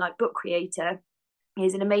something like Book Creator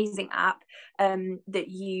is an amazing app that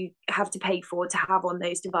you have to pay for to have on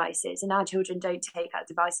those devices. And our children don't take our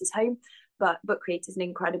devices home, but Book Creator is an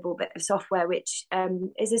incredible bit of software, which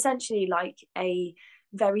is essentially like a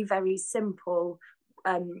very, very simple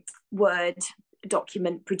Word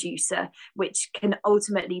document producer, which can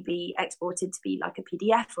ultimately be exported to be like a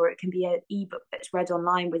PDF, or it can be an ebook that's read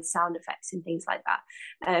online with sound effects and things like that.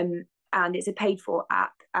 And it's a paid for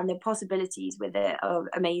app, and the possibilities with it are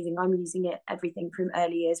amazing. I'm using it everything from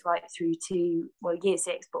early years right through to year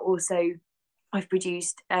 6, but also I've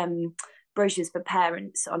produced brochures for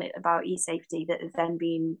parents on it about e-safety that have then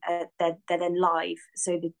been they're then live,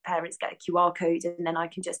 so the parents get a QR code, and then I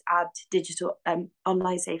can just add digital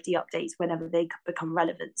online safety updates whenever they become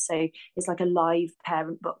relevant. So it's like a live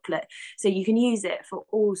parent booklet, so you can use it for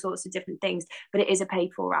all sorts of different things, but it is a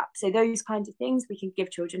paid for app. So those kinds of things, we can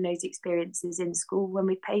give children those experiences in school when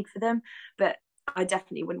we've paid for them, but I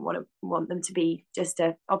definitely wouldn't want them to be just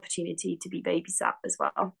an opportunity to be babysat as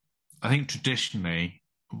well. I think traditionally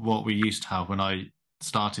what we used to have when I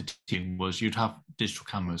started teaching was you'd have digital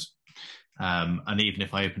cameras. And even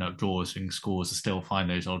if I open up drawers in schools, I still find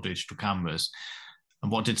those old digital cameras.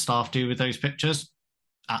 And what did staff do with those pictures?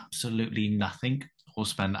 Absolutely nothing. Or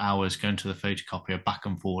spend hours going to the photocopier back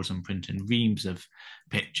and forwards and printing reams of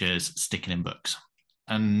pictures, sticking in books.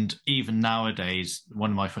 And even nowadays, one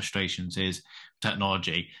of my frustrations is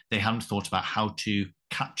technology. They haven't thought about how to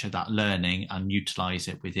capture that learning and utilize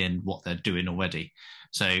it within what they're doing already.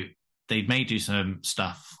 So they may do some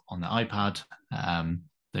stuff on the iPad.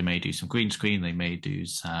 They may do some green screen. They may do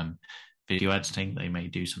some video editing. They may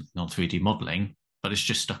do something on 3D modeling, but it's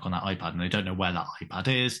just stuck on that iPad and they don't know where that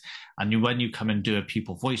iPad is. And when you come and do a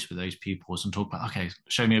pupil voice with those pupils and talk about, okay,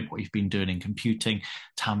 show me what you've been doing in computing,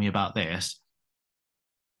 tell me about this.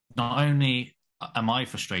 Not only am I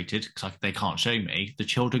frustrated because they can't show me, the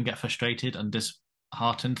children get frustrated and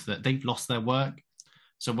disheartened that they've lost their work.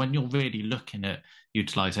 So when you're really looking at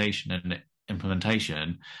utilization and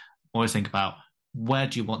implementation, always think about where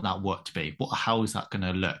do you want that work to be? How is that going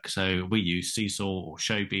to look? So we use Seesaw or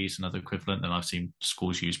Showbees, another equivalent, and I've seen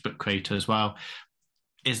schools use Book Creator as well.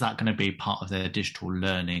 Is that going to be part of their digital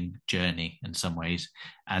learning journey in some ways,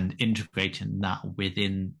 and integrating that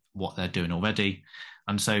within what they're doing already?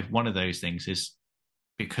 And so one of those things is,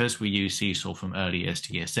 because we use Seesaw from early years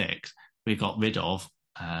to year 6, we got rid of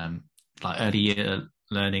like early year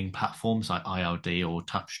learning platforms like ILD or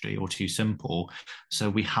Tapestry or Too Simple. So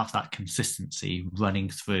we have that consistency running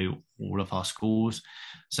through all of our schools.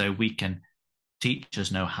 So we can,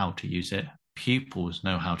 teachers know how to use it, pupils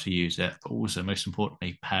know how to use it, but also most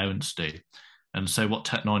importantly, parents do. And so what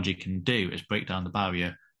technology can do is break down the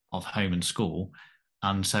barrier of home and school.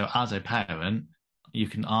 And so as a parent, you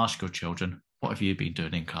can ask your children, what have you been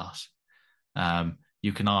doing in class?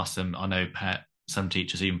 You can ask them, I know some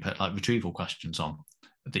teachers even put like retrieval questions on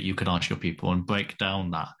that you can ask your people and break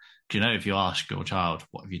down that. Do you know, if you ask your child,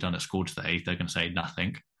 what have you done at school today? They're going to say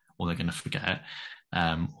nothing, or they're going to forget,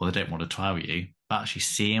 or they don't want to trial you. But actually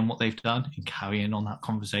seeing what they've done and carrying on that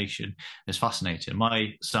conversation is fascinating.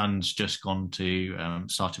 My son's just gone to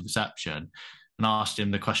started reception, and asked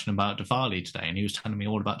him the question about Diwali today, and he was telling me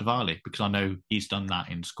all about Diwali because I know he's done that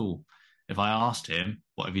in school. If I asked him,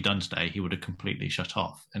 what have you done today? He would have completely shut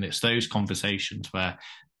off. And it's those conversations where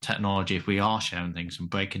technology, if we are sharing things and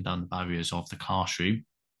breaking down the barriers of the classroom,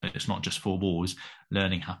 it's not just four walls,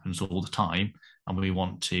 learning happens all the time, and we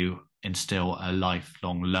want to instill a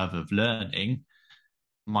lifelong love of learning.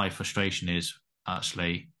 My frustration is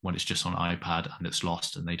actually when it's just on iPad and it's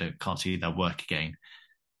lost and they can't see their work again.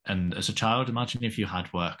 And as a child, imagine if you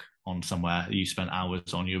had work on somewhere you spent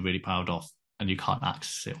hours on, you're really proud of, and you can't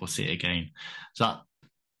access it or see it again. So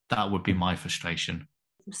that would be my frustration.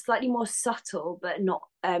 Slightly more subtle, but not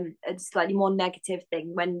a slightly more negative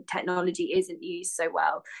thing when technology isn't used so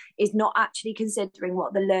well, is not actually considering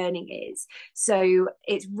what the learning is. So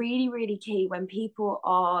it's really, really key when people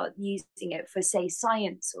are using it for, say,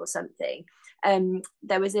 science or something.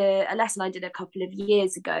 There was a lesson I did a couple of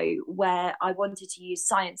years ago where I wanted to use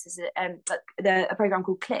science as a program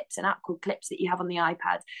called Clips, an app called Clips that you have on the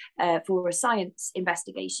iPad for a science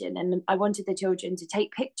investigation. And I wanted the children to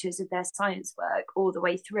take pictures of their science work all the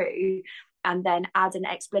way through, and then add an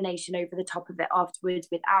explanation over the top of it afterwards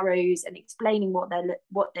with arrows and explaining what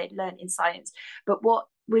they'd learned in science. But what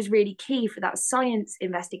was really key for that science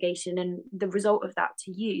investigation and the result of that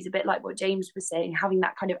to use, a bit like what James was saying, having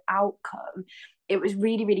that kind of outcome, it was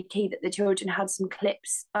really, really key that the children had some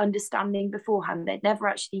clips understanding beforehand. They'd never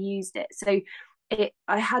actually used it. So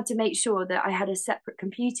I had to make sure that I had a separate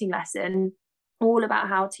computing lesson all about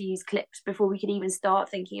how to use clips before we could even start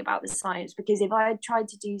thinking about the science. Because if I had tried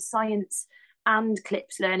to do science and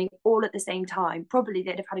clips learning all at the same time, probably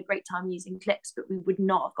they'd have had a great time using clips, but we would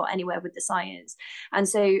not have got anywhere with the science. And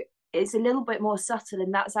so it's a little bit more subtle,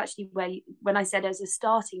 and that's actually where, when I said as a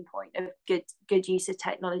starting point of good use of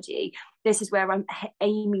technology, this is where I'm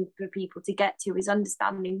aiming for people to get to, is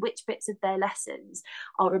understanding which bits of their lessons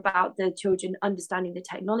are about the children understanding the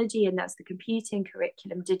technology, and that's the computing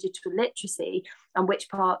curriculum, digital literacy, and which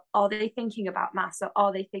part are they thinking about maths, or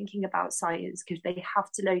are they thinking about science, because they have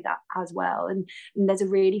to know that as well. And there's a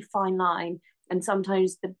really fine line and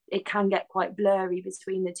sometimes it can get quite blurry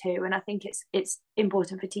between the two. And I think it's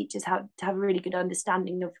important for teachers to have a really good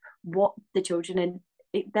understanding of what the children and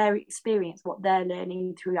their experience, what they're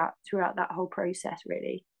learning throughout that whole process,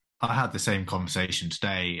 really. I had the same conversation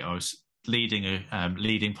today. I was leading a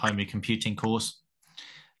leading primary computing course,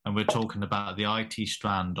 and we're talking about the IT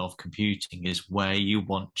strand of computing is where you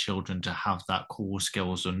want children to have that core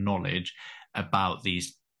skills and knowledge about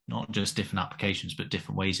these, not just different applications, but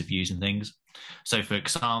different ways of using things. So, for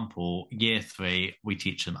example, year 3, we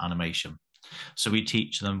teach them animation. So we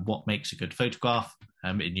teach them what makes a good photograph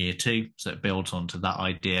in year 2. So it builds onto that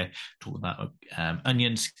idea, talk about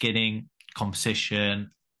onion skinning, composition,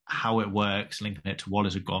 how it works, linking it to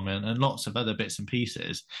Wallace and Gromit, and lots of other bits and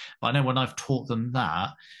pieces. But I know when I've taught them that,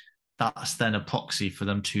 that's then a proxy for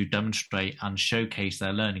them to demonstrate and showcase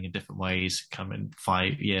their learning in different ways coming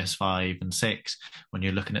years 5 and 6 when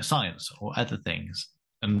you're looking at science or other things.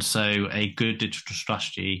 And so a good digital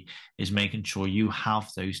strategy is making sure you have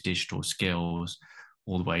those digital skills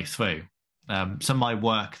all the way through. Some of my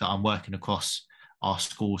work that I'm working across our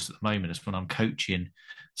schools at the moment is when I'm coaching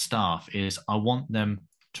staff is I want them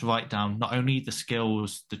to write down not only the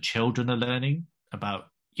skills the children are learning about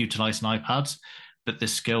utilising iPads, but the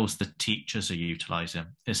skills the teachers are utilising.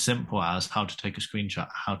 As simple as how to take a screenshot,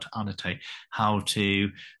 how to annotate, how to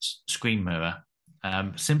screen mirror,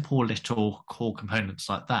 simple little core components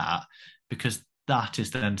like that, because that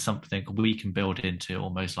is then something we can build into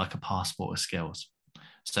almost like a passport of skills.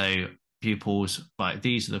 So pupils, like,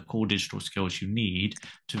 these are the core digital skills you need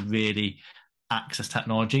to really access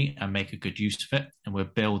technology and make a good use of it. And we'll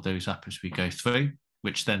build those up as we go through,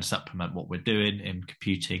 which then supplement what we're doing in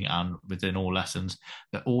computing and within all lessons,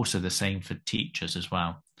 but also the same for teachers as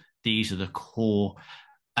well. These are the core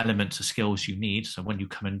elements of skills you need. So when you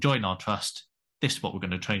come and join our trust, this is what we're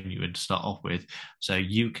going to train you in to start off with, so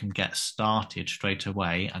you can get started straight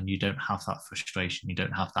away and you don't have that frustration, you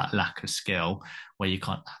don't have that lack of skill where you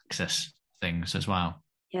can't access things as well.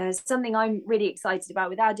 Yeah, something I'm really excited about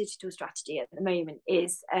with our digital strategy at the moment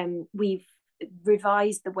is we've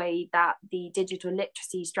revised the way that the digital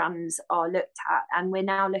literacy strands are looked at, and we're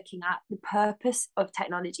now looking at the purpose of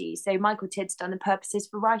technology. So Michael Tidd's done the purposes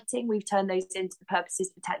for writing, we've turned those into the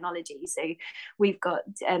purposes for technology. So we've got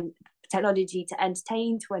technology to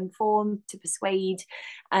entertain, to inform, to persuade,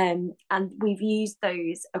 and we've used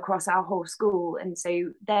those across our whole school, and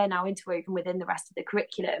so they're now interwoven within the rest of the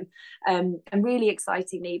curriculum. And really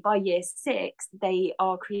excitingly, by year 6 they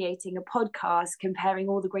are creating a podcast comparing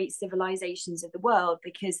all the great civilizations of the world,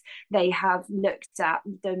 because they have looked at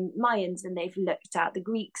the Mayans and they've looked at the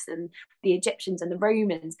Greeks and the Egyptians and the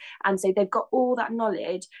Romans, and so they've got all that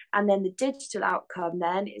knowledge, and then the digital outcome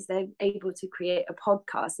then is they're able to create a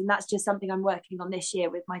podcast. And that's just something I'm working on this year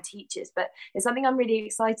with my teachers, but it's something I'm really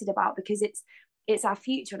excited about because it's our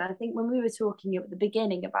future. And I think when we were talking at the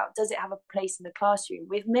beginning about does it have a place in the classroom,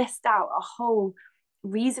 we've missed out a whole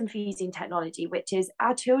reason for using technology, which is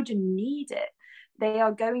our children need it. They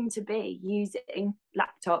are going to be using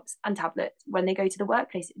laptops and tablets when they go to the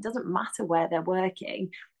workplace. It doesn't matter where they're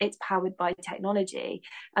working, it's powered by technology.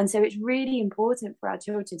 And so it's really important for our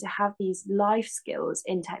children to have these life skills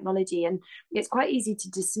in technology. And it's quite easy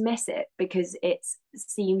to dismiss it because it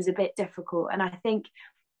seems a bit difficult. And I think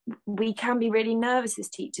we can be really nervous as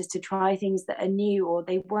teachers to try things that are new or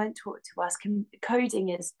they weren't taught to us. Coding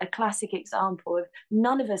is a classic example of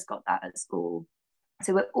none of us got that at school.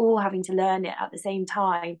 So we're all having to learn it at the same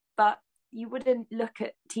time. But you wouldn't look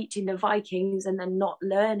at teaching the Vikings and then not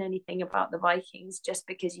learn anything about the Vikings just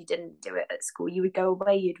because you didn't do it at school. You would go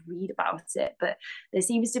away, you'd read about it. But there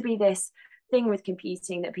seems to be this thing with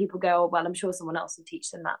computing that people go, oh, well, I'm sure someone else will teach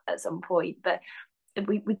them that at some point. But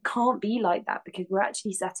we can't be like that because we're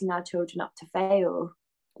actually setting our children up to fail.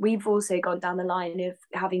 We've also gone down the line of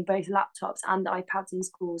having both laptops and iPads in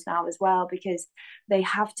schools now as well, because they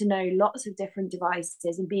have to know lots of different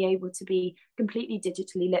devices and be able to be completely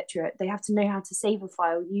digitally literate. They have to know how to save a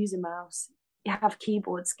file, use a mouse, have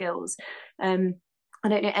keyboard skills. I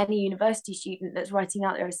don't know any university student that's writing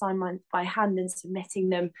out their assignments by hand and submitting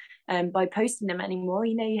them by posting them anymore.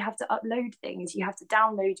 You know, you have to upload things, you have to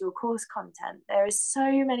download your course content. There are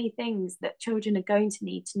so many things that children are going to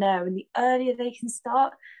need to know, and the earlier they can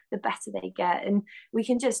start, the better they get. And we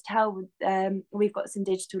can just tell we've got some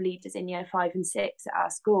digital leaders in year 5 and 6 at our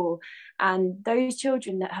school, and those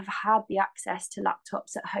children that have had the access to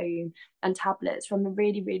laptops at home and tablets from a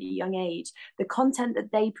really, really young age, the content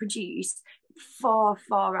that they produce far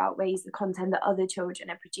outweighs the content that other children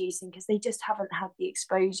are producing because they just haven't had the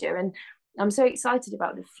exposure. And I'm so excited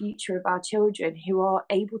about the future of our children who are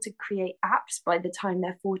able to create apps by the time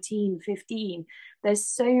they're 14, 15. There's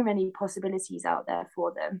so many possibilities out there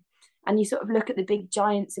for them. And you sort of look at the big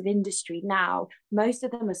giants of industry now, most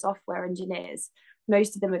of them are software engineers.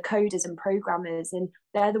 Most of them are coders and programmers, and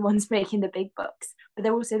they're the ones making the big bucks. But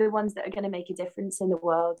they're also the ones that are going to make a difference in the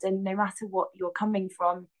world. And no matter what you're coming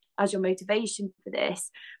from as your motivation for this,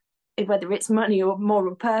 whether it's money or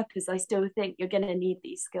moral purpose, I still think you're going to need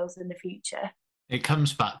these skills in the future. It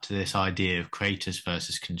comes back to this idea of creators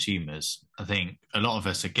versus consumers. I think a lot of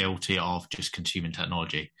us are guilty of just consuming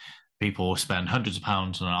technology. People spend hundreds of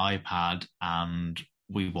pounds on an iPad and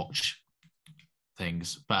we watch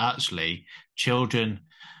things, but actually children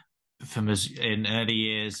from us in early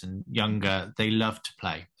years and younger, they love to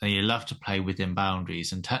play. They love to play within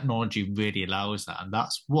boundaries, and technology really allows that. And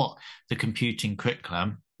that's what the computing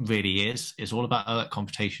curriculum really is. It's all about that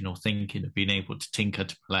computational thinking, of being able to tinker,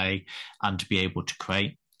 to play, and to be able to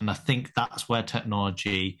create. And I think that's where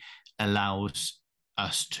technology allows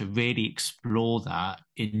us to really explore that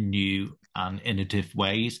in new and innovative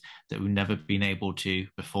ways that we've never been able to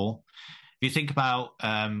before. If you think about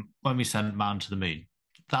when we sent man to the moon,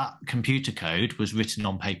 that computer code was written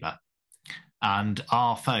on paper, and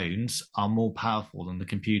our phones are more powerful than the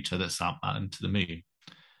computer that sent man to the moon.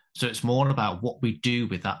 So it's more about what we do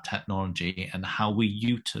with that technology and how we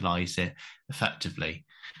utilize it effectively.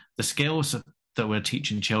 The skills that we're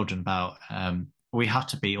teaching children about, we have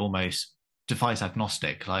to be almost device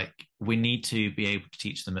agnostic. Like, we need to be able to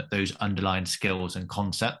teach them those underlying skills and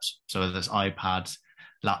concepts. So whether there's iPads,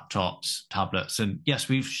 laptops, tablets, and yes,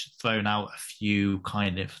 we've thrown out a few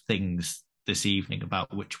kind of things this evening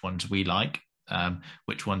about which ones we like,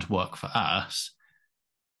 which ones work for us.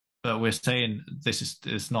 But we're saying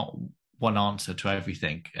there's not one answer to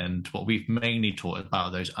everything. And what we've mainly taught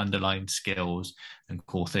about those underlying skills and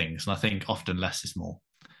core things. And I think often less is more.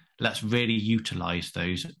 Let's really utilize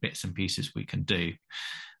those bits and pieces we can do.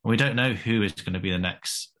 And we don't know who is going to be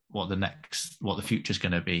what the future is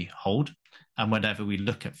going to be hold. And whenever we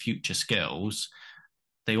look at future skills,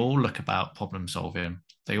 they all look about problem solving.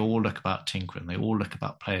 They all look about tinkering. They all look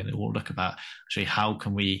about playing. They all look about actually how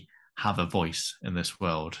can we have a voice in this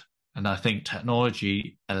world. And I think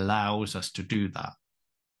technology allows us to do that.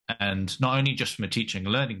 And not only just from a teaching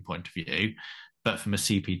and learning point of view, but from a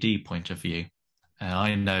CPD point of view. And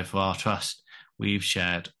I know for our trust, we've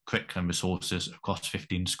shared curriculum resources across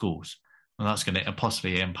 15 schools. And that's going to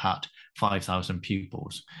possibly impact 5,000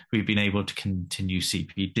 pupils. We've been able to continue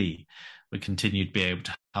CPD. We continue to be able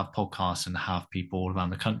to have podcasts and have people all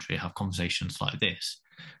around the country have conversations like this.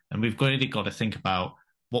 And we've really got to think about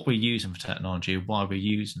what we're using for technology, why we're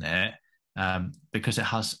using it, because it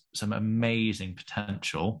has some amazing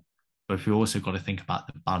potential, but we've also got to think about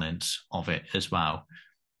the balance of it as well.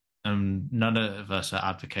 And none of us are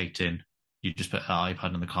advocating you just put an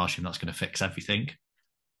iPad in the classroom, that's going to fix everything.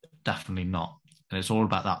 Definitely not. And it's all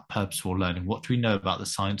about that purposeful learning. What do we know about the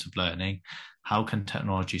science of learning? How can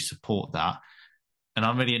technology support that? And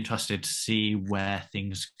I'm really interested to see where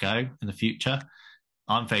things go in the future.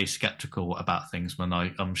 I'm very skeptical about things when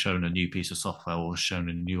I'm shown a new piece of software or shown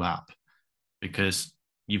a new app, because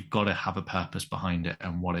you've got to have a purpose behind it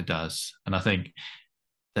and what it does. And I think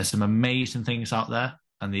there's some amazing things out there,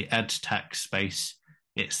 and the ed tech space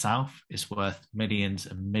itself is worth millions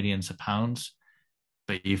and millions of pounds.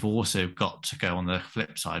 But you've also got to go on the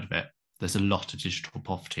flip side of it. There's a lot of digital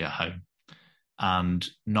poverty at home, and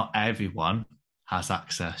not everyone has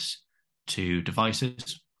access to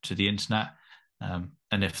devices, to the internet.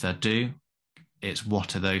 And if they do, it's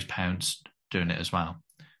what are those parents doing it as well?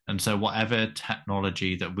 And so whatever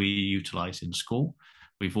technology that we utilize in school,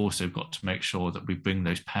 we've also got to make sure that we bring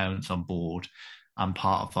those parents on board. And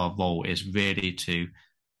part of our role is really to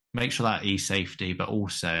make sure that e-safety, but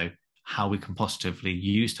also how we can positively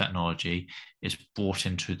use technology is brought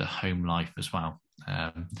into the home life as well,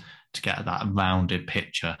 to get that rounded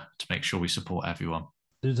picture to make sure we support everyone.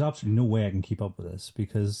 There's absolutely no way I can keep up with this,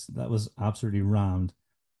 because that was absolutely rammed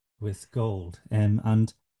with gold.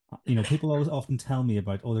 And you know, people always often tell me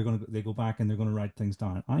about, oh, they go back and they're going to write things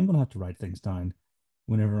down. I'm going to have to write things down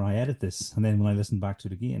whenever I edit this, and then when I listen back to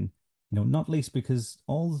it again, you know, not least because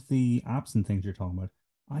all of the apps and things you're talking about,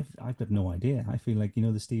 I've got no idea. I feel like, you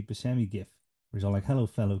know, the Steve Buscemi gif, where he's all like, "Hello,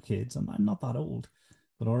 fellow kids." I'm not that old,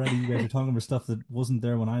 but already you guys are talking about stuff that wasn't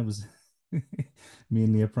there when I was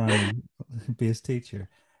mainly a primary-based teacher.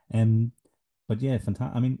 But yeah,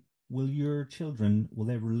 fantastic. I mean, will your children, will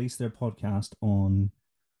they release their podcast on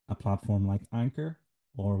a platform like Anchor,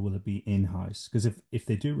 or will it be in-house? Because if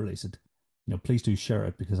they do release it, you know, please do share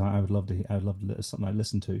it, because I would love to. I would love to something I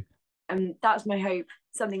listen to. That's my hope.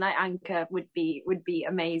 Something like Anchor would be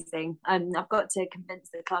amazing. And I've got to convince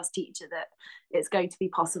the class teacher that it's going to be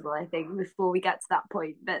possible, I think, before we get to that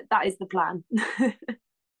point. But that is the plan.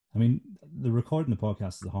 I mean, the recording the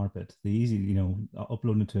podcast is the hard bit. The easy,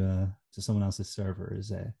 uploading it to someone else's server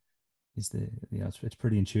is it's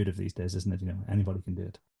pretty intuitive these days, isn't it? Anybody can do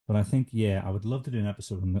it. But I think, I would love to do an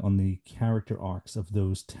episode on the character arcs of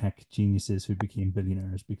those tech geniuses who became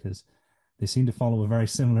billionaires, because they seem to follow a very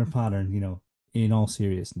similar pattern. In all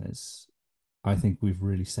seriousness, I think we've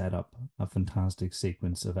really set up a fantastic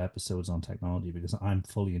sequence of episodes on technology, because I'm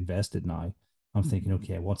fully invested now. I'm thinking,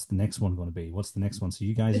 okay, what's the next one going to be? What's the next one? So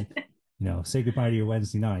you guys, say goodbye to your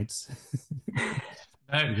Wednesday nights.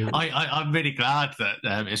 No, I'm really glad that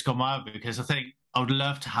it's gone out, because I think I would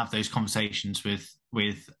love to have those conversations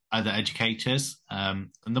with other educators. And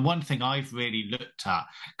the one thing I've really looked at,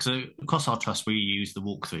 because across our trust we use the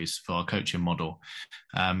walkthroughs for our coaching model,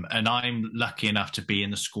 and I'm lucky enough to be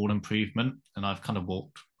in the school improvement, and I've kind of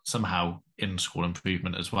walked somehow in school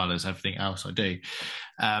improvement as well as everything else I do.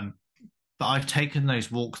 But I've taken those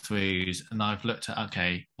walkthroughs and I've looked at,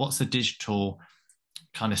 okay, what's the digital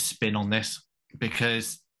kind of spin on this?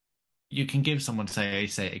 Because you can give someone, say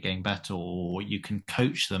it again better, or you can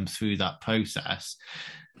coach them through that process.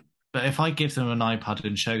 But if I give them an iPad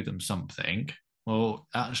and show them something, well,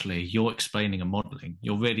 actually, you're explaining and modeling.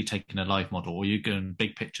 You're really taking a live model, or you're going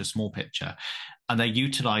big picture, small picture. And they're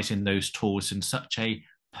utilizing those tools in such a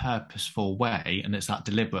purposeful way, and it's that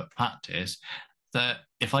deliberate practice, that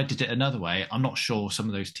if I did it another way, I'm not sure some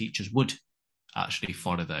of those teachers would actually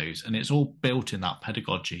follow those. And it's all built in that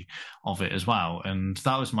pedagogy of it as well. And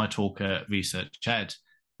that was my talk at Research Ed,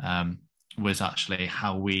 was actually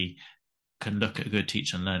how we can look at a good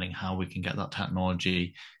teacher and learning, how we can get that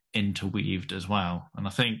technology interweaved as well. And I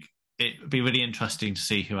think it would be really interesting to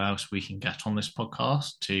see who else we can get on this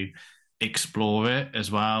podcast to explore it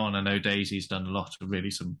as well. And I know Daisy's done a lot of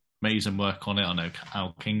really some amazing work on it. I know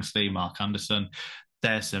Al Kingsley, Mark Anderson,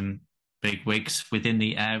 there's some big wigs within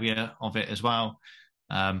the area of it as well.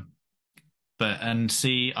 I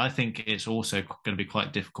think it's also going to be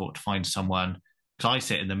quite difficult to find someone, because I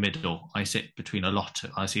sit in the middle. I sit between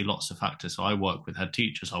I see lots of factors. So I work with head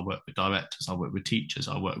teachers, I work with directors, I work with teachers,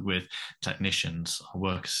 I work with technicians, I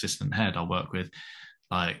work assistant head, I work with,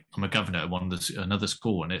 I'm a governor at another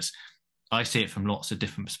school, and I see it from lots of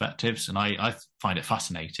different perspectives, and I find it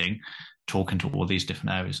fascinating talking to all these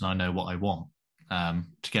different areas, and I know what I want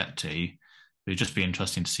to get to. It would just be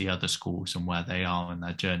interesting to see other schools and where they are in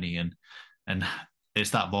their journey, and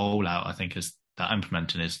it's that rollout, I think, is that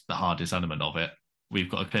implementing is the hardest element of it. We've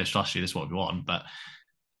got a clear strategy, this is what we want, but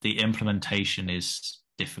the implementation is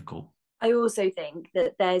difficult. I also think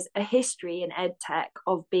that there's a history in ed tech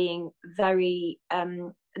of being very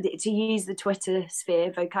to use the Twitter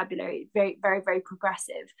sphere vocabulary, very, very, very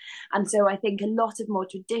progressive. And so I think a lot of more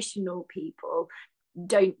traditional people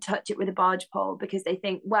don't touch it with a barge pole, because they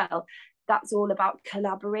think, well, that's all about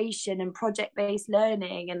collaboration and project-based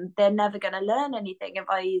learning, and they're never going to learn anything if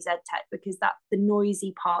I use ed tech, because that's the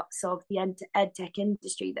noisy parts of the ed tech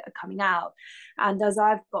industry that are coming out. And as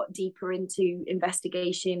I've got deeper into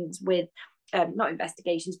investigations with not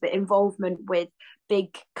investigations, but involvement with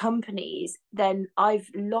big companies, then I've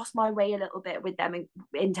lost my way a little bit with them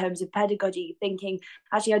in terms of pedagogy, thinking,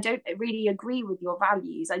 actually, I don't really agree with your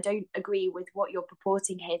values. I don't agree with what you're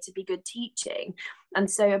purporting here to be good teaching.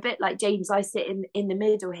 And so a bit like James, I sit in the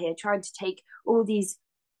middle here, trying to take all these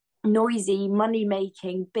noisy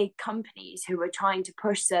money-making big companies who are trying to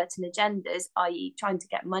push certain agendas, i.e. trying to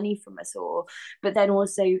get money from us all, but then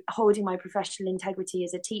also holding my professional integrity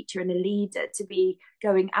as a teacher and a leader to be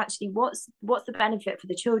going, actually, what's the benefit for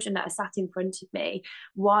the children that are sat in front of me?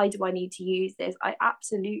 Why do I need to use this? I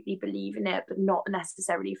absolutely believe in it, but not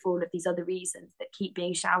necessarily for all of these other reasons that keep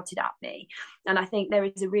being shouted at me. And I think there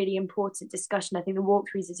is a really important discussion. I think the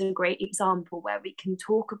walkthroughs is a great example where we can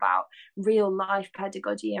talk about real life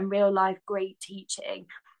pedagogy and real life great teaching,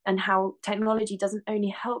 and how technology doesn't only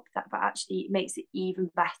help that, but actually makes it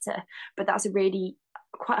even better. But that's a really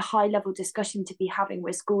quite a high level discussion to be having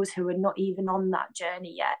with schools who are not even on that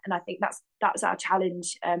journey yet. And I think that's our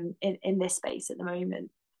challenge in this space at the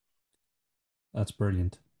moment. That's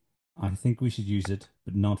brilliant. I think we should use it,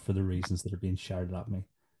 but not for the reasons that are being shouted at me.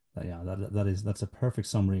 That's a perfect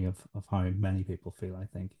summary of how many people feel, I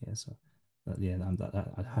think. Yeah, so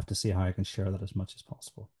I have to see how I can share that as much as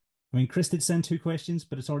possible. I mean, Chris did send 2 questions,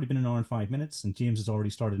 but it's already been an hour and 5 minutes, and James has already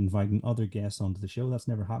started inviting other guests onto the show. That's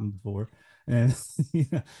never happened before. You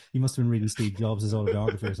must have been reading Steve Jobs'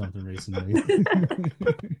 autobiography or something recently.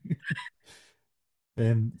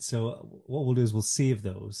 So what we'll do is we'll save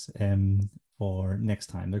those for next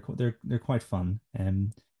time. They're quite fun.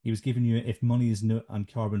 He was giving you, if money is no and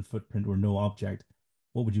carbon footprint were no object,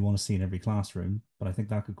 what would you want to see in every classroom? But I think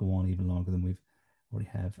that could go on even longer than we've already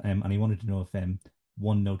have. And he wanted to know if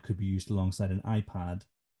OneNote could be used alongside an iPad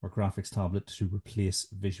or graphics tablet to replace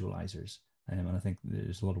visualizers. And I think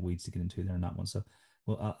there's a lot of weeds to get into there in that one. So,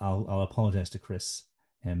 well, I'll apologize to Chris.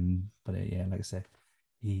 But yeah, like I said,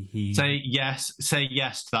 he say yes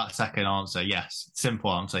to that second answer. Yes,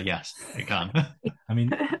 simple answer. Yes, it can. I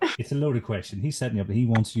mean, it's a loaded question. He's setting up. He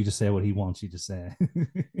wants you to say what he wants you to say.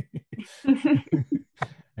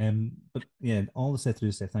 But yeah, all the set through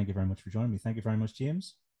to say thank you very much for joining me. Thank you very much,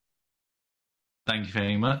 James. Thank you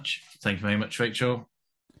very much. Thank you very much, Rachel.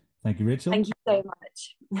 Thank you, Rachel. Thank you so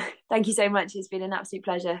much. Thank you so much. It's been an absolute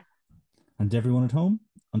pleasure. And everyone at home,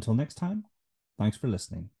 until next time, thanks for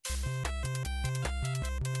listening.